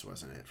that fitness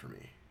wasn't it for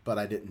me, but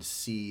I didn't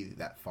see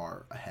that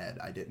far ahead.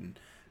 I didn't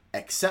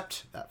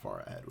accept that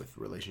far ahead with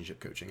relationship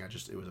coaching.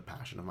 It was a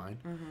passion of mine.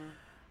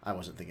 I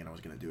wasn't thinking I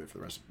was going to do it for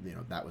the rest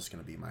of, that was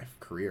going to be my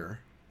career.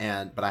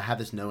 But I had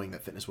this knowing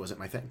that fitness wasn't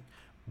my thing.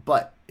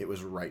 But it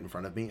was right in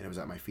front of me and it was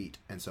at my feet.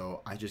 And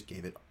so I just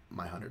gave it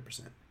my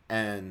 100%.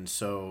 And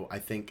so I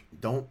think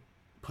don't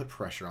put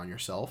pressure on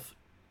yourself.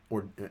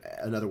 Or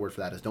another word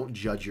for that is don't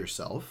judge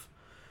yourself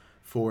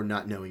for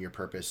not knowing your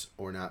purpose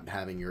or not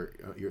having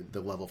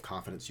the level of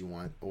confidence you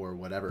want or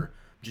whatever.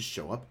 Just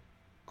show up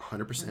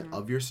 100%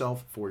 of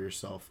yourself, for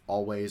yourself,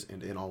 always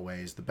and in all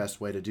ways. The best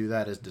way to do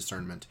that is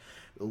discernment.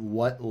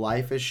 What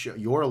life is,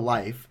 your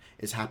life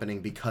is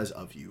happening because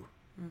of you.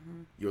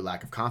 Your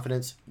lack of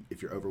confidence,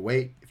 if you're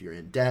overweight, if you're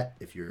in debt,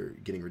 if you're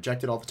getting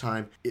rejected all the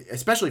time,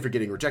 especially if you're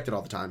getting rejected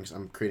all the time, because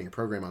I'm creating a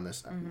program on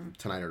this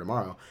tonight or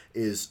tomorrow,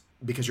 is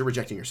because you're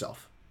rejecting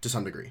yourself to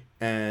some degree.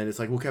 And it's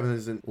like, well,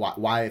 Kevin,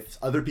 why if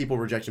other people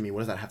rejected me, what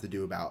does that have to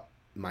do about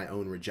my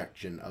own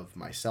rejection of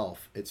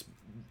myself?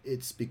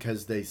 It's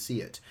because they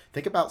see it.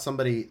 Think about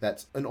somebody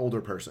that's an older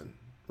person,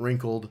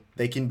 wrinkled.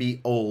 They can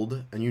be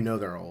old, and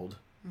they're old.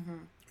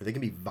 Or they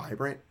can be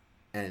vibrant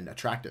and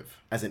attractive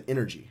as an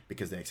energy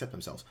because they accept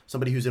themselves.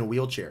 Somebody who's in a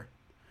wheelchair,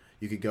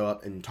 you could go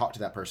up and talk to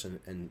that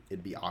person and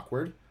it'd be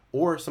awkward.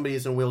 Or somebody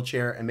is in a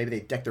wheelchair and maybe they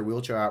deck their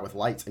wheelchair out with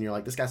lights and you're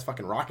like, this guy's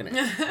fucking rocking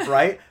it,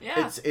 right?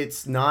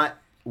 It's not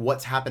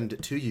what's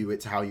happened to you,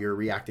 it's how you're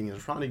reacting and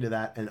responding to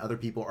that, and other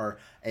people are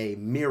a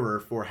mirror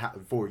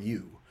for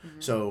you.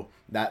 So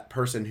that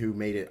person who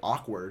made it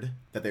awkward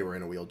that they were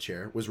in a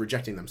wheelchair was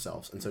rejecting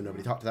themselves, and so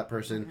nobody talked to that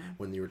person.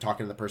 When you were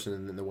talking to the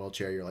person in the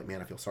wheelchair, you're like, man,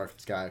 I feel sorry for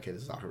this guy. Okay,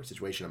 this is an awkward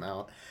situation, I'm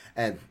out.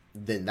 And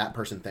then that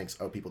person thinks,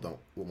 oh, people don't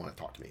want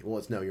to talk to me. Well,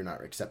 it's no, you're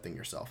not accepting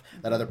yourself.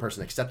 That other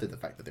person accepted the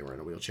fact that they were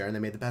in a wheelchair and they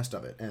made the best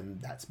of it, and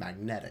that's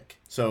magnetic.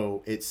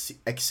 So it's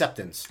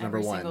acceptance, number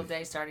one. Every single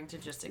day starting to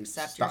just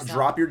accept yourself.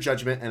 Drop your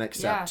judgment and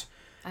accept.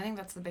 Yeah, I think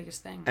that's the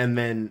biggest thing. And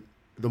then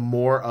the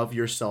more of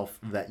yourself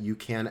that you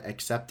can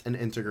accept and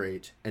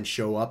integrate and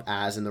show up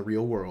as in the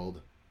real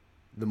world,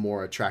 the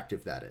more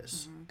attractive that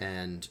is.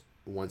 And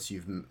once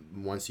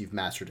you've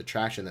mastered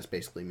attraction, that's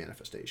basically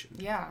manifestation.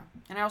 Yeah.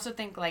 And I also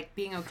think like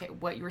being okay,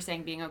 what you were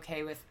saying, being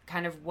okay with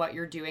kind of what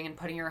you're doing and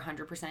putting your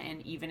 100%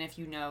 in, even if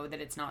you know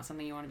that it's not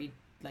something you want to be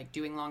like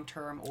doing long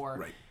term or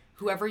Right.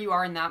 whoever you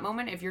are in that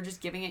moment, if you're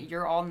just giving it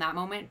your all in that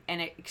moment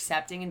and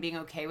accepting and being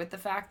okay with the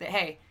fact that,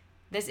 hey,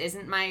 this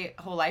isn't my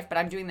whole life, but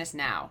I'm doing this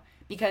now.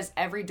 Because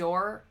every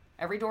door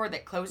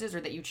that closes or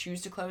that you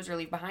choose to close or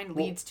leave behind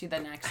leads to the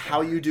next door.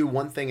 How you do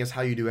one thing is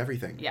how you do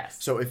everything. Yes.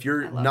 So if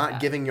you're not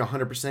that. giving you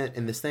 100%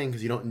 in this thing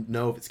because you don't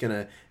know if it's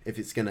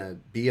gonna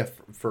be a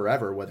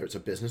forever, whether it's a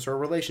business or a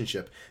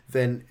relationship,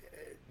 then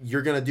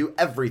you're gonna do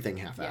everything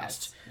half-assed.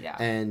 Yes. Yeah.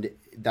 And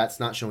that's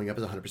not showing up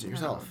as 100%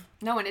 yourself.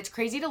 No, and it's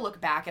crazy to look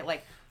back at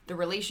like the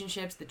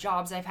relationships, the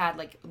jobs I've had,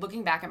 like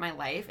looking back at my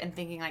life and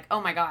thinking like, oh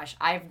my gosh,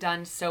 I've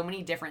done so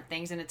many different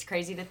things. And it's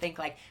crazy to think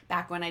like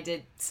back when I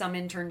did some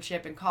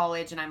internship in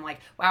college and I'm like,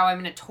 wow, I'm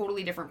in a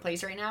totally different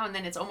place right now. And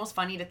then it's almost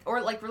funny to,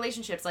 or like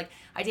relationships, like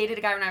I dated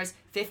a guy when I was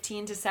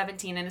 15 to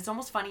 17 and it's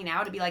almost funny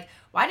now to be like,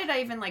 why did I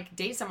even like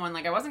date someone?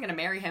 Like I wasn't going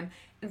to marry him.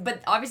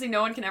 But obviously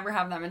no one can ever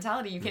have that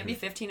mentality. You can't be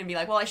 15 and be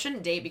like, well, I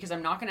shouldn't date because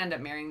I'm not going to end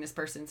up marrying this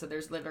person. So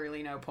there's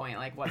literally no point.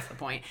 Like, what's the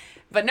point?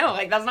 But no,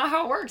 like that's not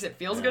how it works. It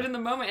feels good in the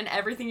moment and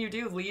everything you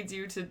do leads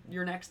you to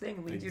your next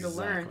thing, leads you to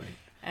learn.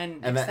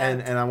 And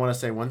I want to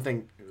say one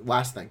thing,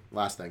 last thing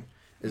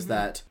is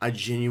that I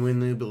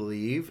genuinely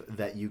believe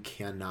that you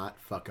cannot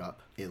fuck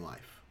up in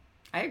life.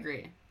 I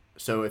agree.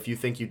 So if you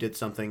think you did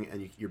something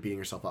and you're beating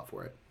yourself up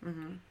for it,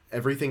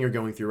 everything you're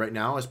going through right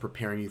now is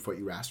preparing you for what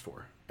you asked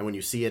for. And when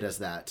you see it as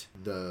that,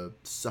 the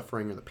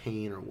suffering or the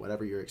pain or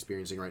whatever you're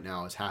experiencing right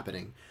now is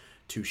happening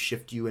to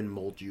shift you and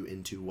mold you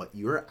into what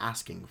you're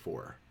asking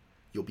for,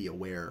 you'll be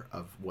aware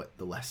of what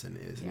the lesson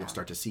is and you'll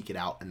start to seek it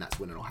out, and that's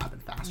when it'll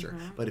happen faster.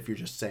 But if you're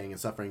just saying and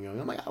suffering,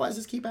 going, oh my God, why does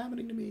this keep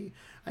happening to me?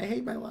 I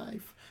hate my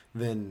life.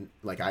 Then,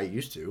 like I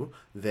used to,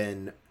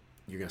 then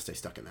you're going to stay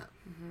stuck in that.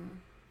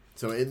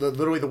 So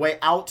literally the way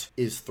out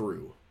is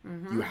through.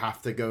 You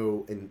have to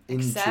go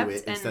into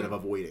it instead of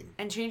avoiding.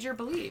 And change your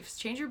beliefs.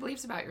 Change your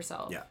beliefs about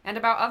yourself Yeah. and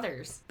about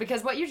others.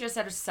 Because what you just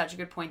said is such a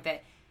good point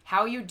that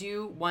how you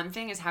do one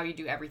thing is how you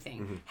do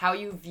everything. How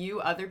you view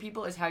other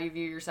people is how you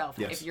view yourself.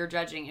 Yes. If you're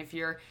judging, if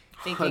you're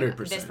thinking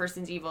 100%. this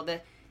person's evil,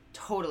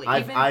 totally.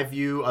 I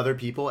view other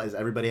people as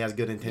everybody has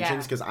good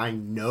intentions because I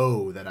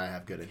know that I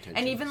have good intentions.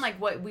 And even like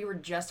what we were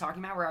just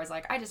talking about where I was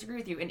like, I disagree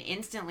with you. And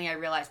instantly I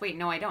realized, wait,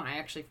 no, I don't. I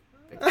actually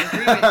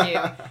agree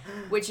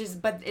with you.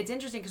 But it's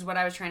interesting because what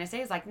I was trying to say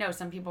is like, no,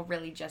 some people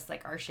really just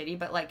like are shitty.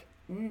 But like,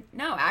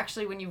 no,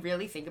 actually, when you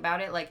really think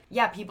about it, like,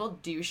 yeah, people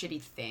do shitty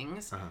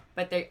things,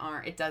 but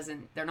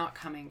they're not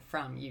coming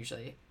from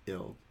usually.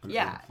 Ill.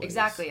 Yeah,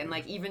 exactly. And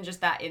like, even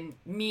just that in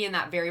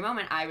that very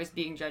moment, I was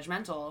being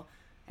judgmental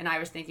and I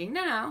was thinking,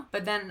 no.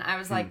 But then I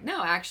was like,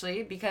 no,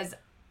 actually, because.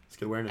 It's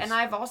good awareness. And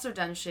I've also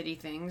done shitty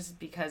things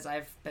because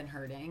I've been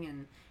hurting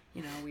and.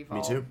 You know, we've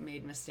all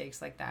made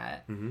mistakes like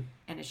that. And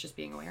it's just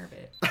being aware of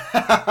it.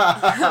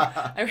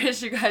 I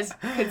wish you guys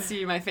could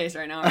see my face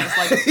right now. I'm just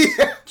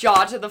like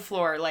jaw to the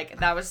floor. Like,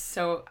 that was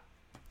so...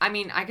 I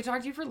mean, I could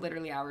talk to you for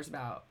literally hours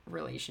about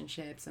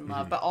relationships and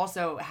love, but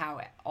also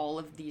how all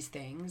of these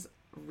things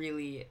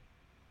really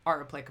are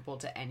applicable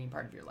to any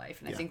part of your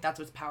life. And I think that's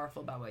what's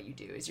powerful about what you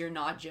do, is you're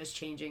not just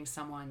changing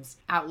someone's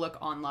outlook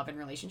on love and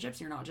relationships.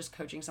 You're not just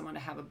coaching someone to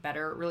have a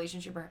better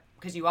relationship,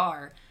 because you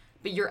are...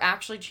 But you're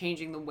actually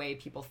changing the way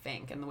people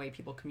think and the way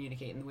people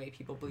communicate and the way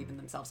people believe in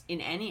themselves in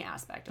any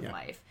aspect of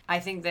life. I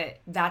think that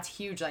that's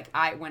huge. Like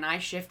when I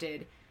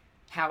shifted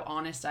how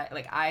honest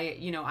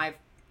I've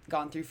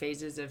gone through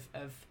phases of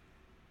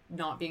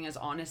not being as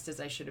honest as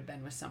I should have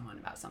been with someone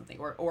about something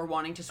or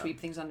wanting to sweep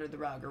things under the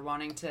rug or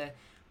wanting to,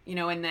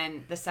 and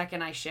then the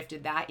second I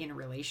shifted that in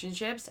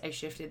relationships, I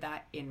shifted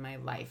that in my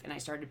life. And I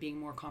started being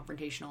more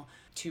confrontational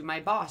to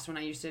my boss. When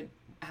I used to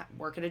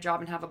work at a job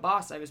and have a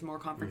boss, I was more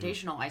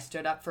confrontational. I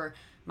stood up for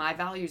my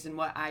values and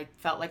what I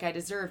felt like I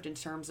deserved in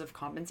terms of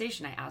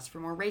compensation. I asked for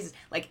more raises.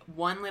 Like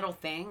one little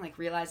thing, like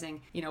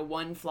realizing,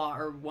 one flaw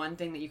or one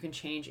thing that you can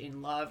change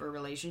in love or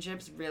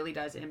relationships really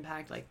does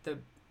impact like the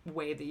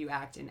way that you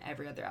act in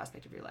every other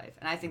aspect of your life.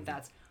 And I think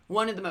that's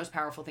one of the most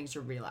powerful things to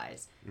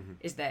realize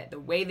is that the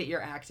way that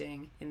you're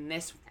acting in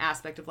this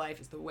aspect of life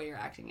is the way you're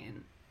acting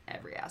in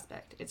every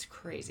aspect. It's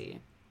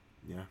crazy.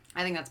 Yeah.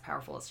 I think that's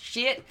powerful as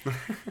shit.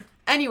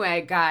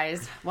 Anyway,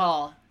 guys,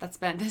 well,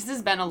 this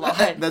has been a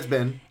lot. That's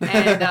been.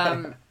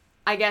 And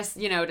I guess,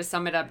 to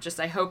sum it up, just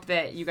I hope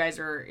that you guys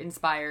are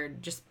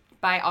inspired just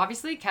by,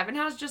 obviously, Kevin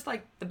has just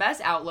like the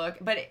best outlook,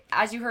 but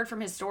as you heard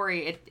from his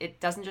story, it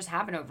doesn't just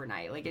happen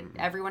overnight. Like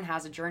everyone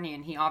has a journey,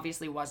 and he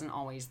obviously wasn't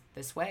always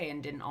this way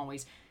and didn't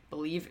always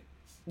believe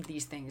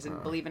these things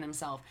and believe in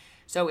himself.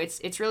 So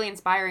it's really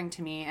inspiring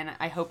to me, and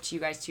I hope to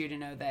you guys too, to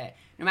know that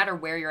no matter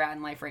where you're at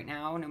in life right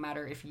now, no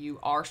matter if you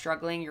are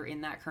struggling, you're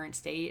in that current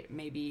state,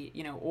 maybe,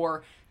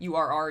 or you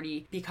are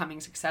already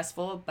becoming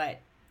successful, but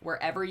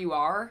wherever you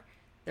are,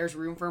 there's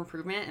room for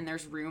improvement, and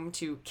there's room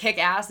to kick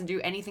ass and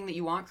do anything that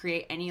you want,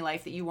 create any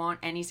life that you want,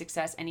 any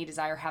success, any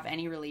desire, have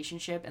any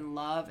relationship and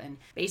love, and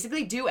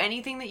basically do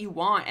anything that you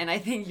want. And I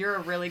think you're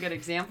a really good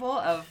example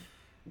of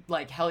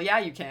like, hell yeah,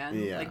 you can.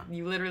 Yeah. Like,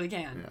 you literally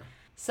can. Yeah.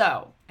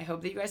 So I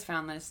hope that you guys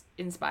found this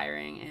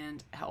inspiring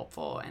and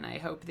helpful, and I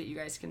hope that you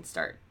guys can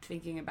start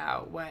thinking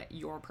about what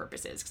your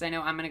purpose is, because I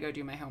know I'm going to go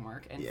do my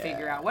homework and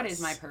figure out what is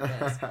my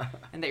purpose,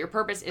 and that your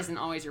purpose isn't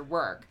always your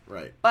work.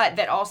 Right. But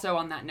that also,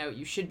 on that note,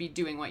 you should be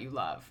doing what you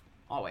love,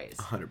 always.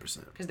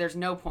 100%. Because there's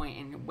no point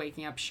in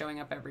waking up, showing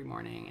up every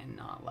morning, and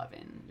not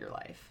loving your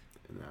life.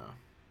 No.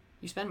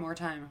 You spend more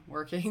time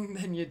working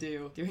than you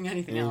do doing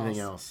anything else.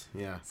 Anything else,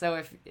 yeah.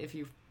 So if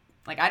you...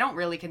 Like, I don't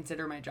really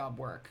consider my job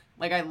work.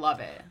 Like, I love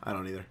it. I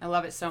don't either. I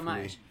love it so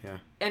much. Me, yeah.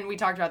 And we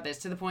talked about this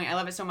to the point, I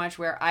love it so much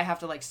where I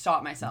have to, like,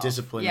 stop myself.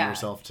 Discipline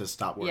yourself to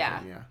stop working.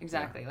 Yeah,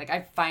 exactly. Like,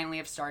 I finally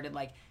have started,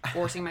 like,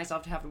 forcing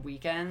myself to have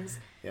weekends.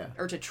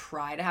 Or to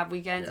try to have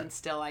weekends, and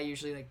still I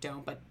usually, like,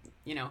 don't. But,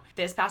 you know,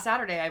 this past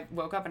Saturday, I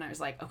woke up and I was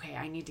like, okay,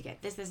 I need to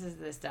get this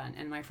done.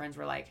 And my friends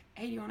were like,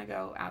 hey, do you want to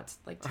go out,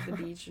 like, to the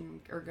beach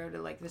or go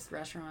to, like, this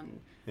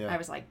restaurant? I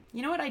was like,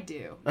 you know what, I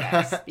do,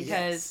 yes,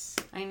 because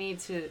I need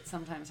to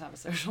sometimes have a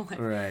social life.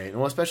 Right.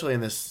 Well, especially in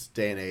this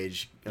day and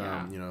age,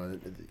 you know,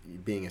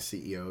 being a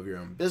CEO of your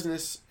own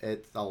business,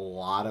 it's a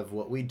lot of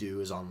what we do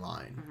is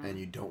online, and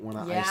you don't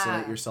want to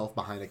isolate yourself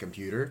behind a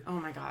computer. Oh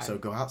my God. So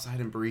go outside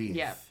and breathe.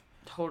 Yeah,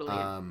 totally.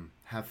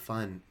 Have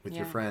fun with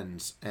your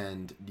friends,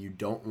 and you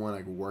don't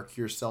want to work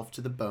yourself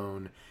to the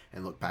bone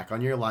and look back on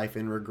your life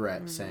in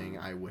regret, saying,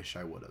 I wish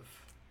I would have.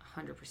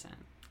 100%.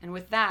 And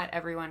with that,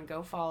 everyone,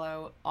 go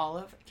follow all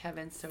of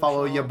Kevin's social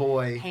follow your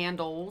boy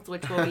handles,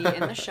 which will be in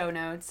the show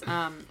notes.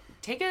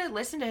 Take a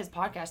listen to his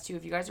podcast, too,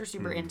 if you guys are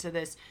super into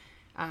this,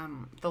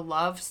 the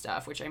love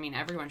stuff, which, I mean,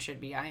 everyone should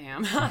be. I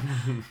am.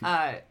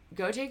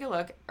 Go take a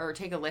look or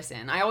take a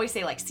listen. I always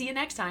say, like, see you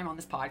next time on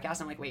this podcast.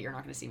 I'm like, wait, you're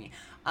not going to see me.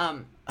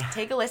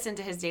 Take a listen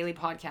to his daily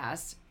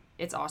podcast.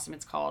 It's awesome.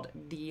 It's called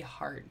The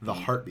Heartbeat. The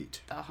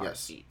Heartbeat. The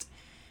Heartbeat.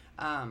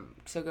 Yes.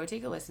 So go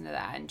take a listen to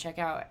that and check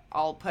out.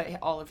 I'll put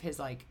all of his,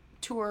 like,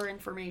 tour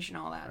information,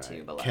 all that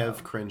too below.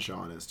 Kev Crenshaw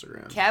on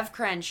Instagram. Kev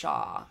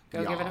Crenshaw.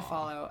 Go give it a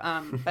follow.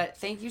 But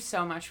thank you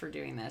so much for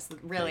doing this.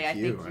 Really, I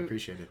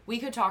appreciate it. We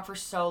could talk for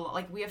so long.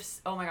 Like, we have,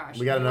 oh my gosh.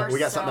 We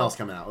got something else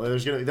coming out.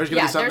 There's gonna be something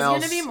else. There's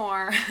gonna be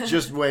more.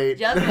 Just wait.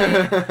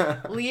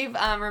 Leave,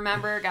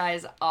 remember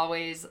guys,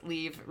 always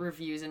leave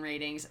reviews and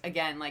ratings.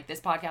 Again, like, this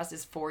podcast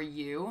is for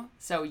you.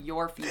 So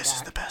your feedback. This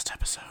is the best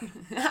episode.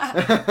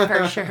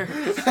 For sure.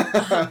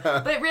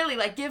 But really,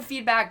 like, give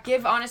feedback,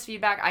 give honest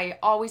feedback. I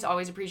always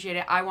appreciate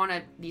it. I want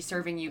to be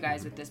serving you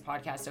guys with this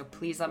podcast, so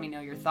please let me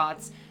know your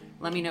thoughts.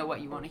 Let me know what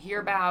you want to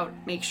hear about.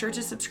 Make sure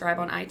to subscribe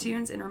on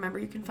iTunes, and remember,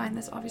 you can find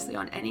this obviously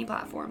on any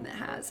platform that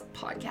has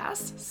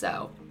podcasts.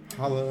 So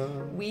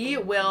hello. We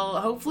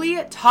will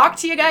hopefully talk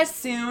to you guys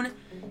soon.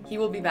 He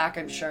will be back,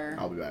 I'm sure.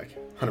 I'll be back.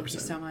 100%. Thank you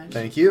so much.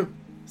 Thank you.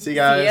 See you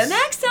guys. See you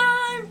next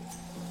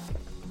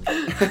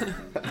time.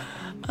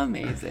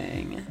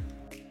 Amazing.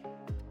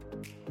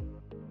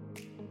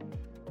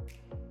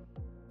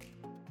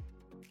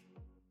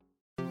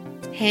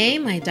 Hey,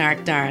 my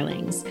dark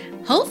darlings.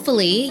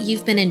 Hopefully,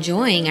 you've been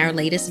enjoying our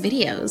latest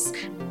videos.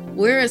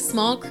 We're a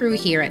small crew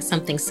here at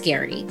Something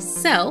Scary,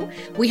 so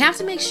we have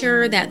to make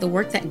sure that the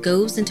work that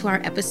goes into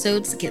our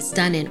episodes gets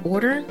done in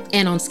order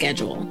and on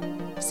schedule.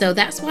 So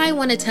that's why I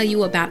want to tell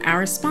you about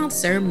our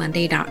sponsor,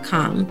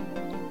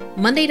 Monday.com.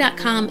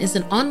 Monday.com is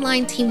an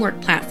online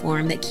teamwork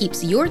platform that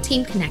keeps your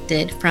team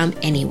connected from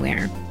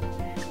anywhere.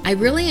 I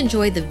really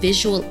enjoy the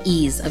visual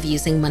ease of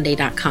using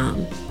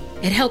Monday.com.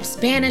 It helps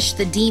banish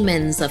the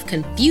demons of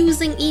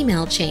confusing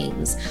email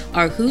chains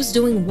or who's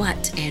doing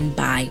what and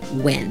by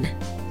when.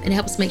 It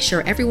helps make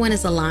sure everyone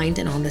is aligned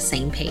and on the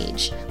same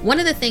page. One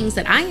of the things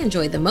that I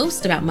enjoy the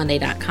most about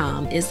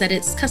Monday.com is that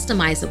it's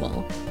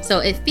customizable, so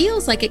it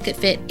feels like it could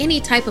fit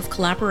any type of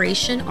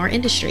collaboration or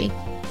industry.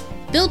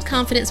 Build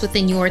confidence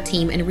within your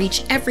team and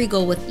reach every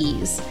goal with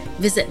ease.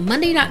 Visit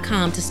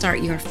Monday.com to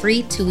start your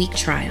free 2-week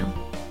trial.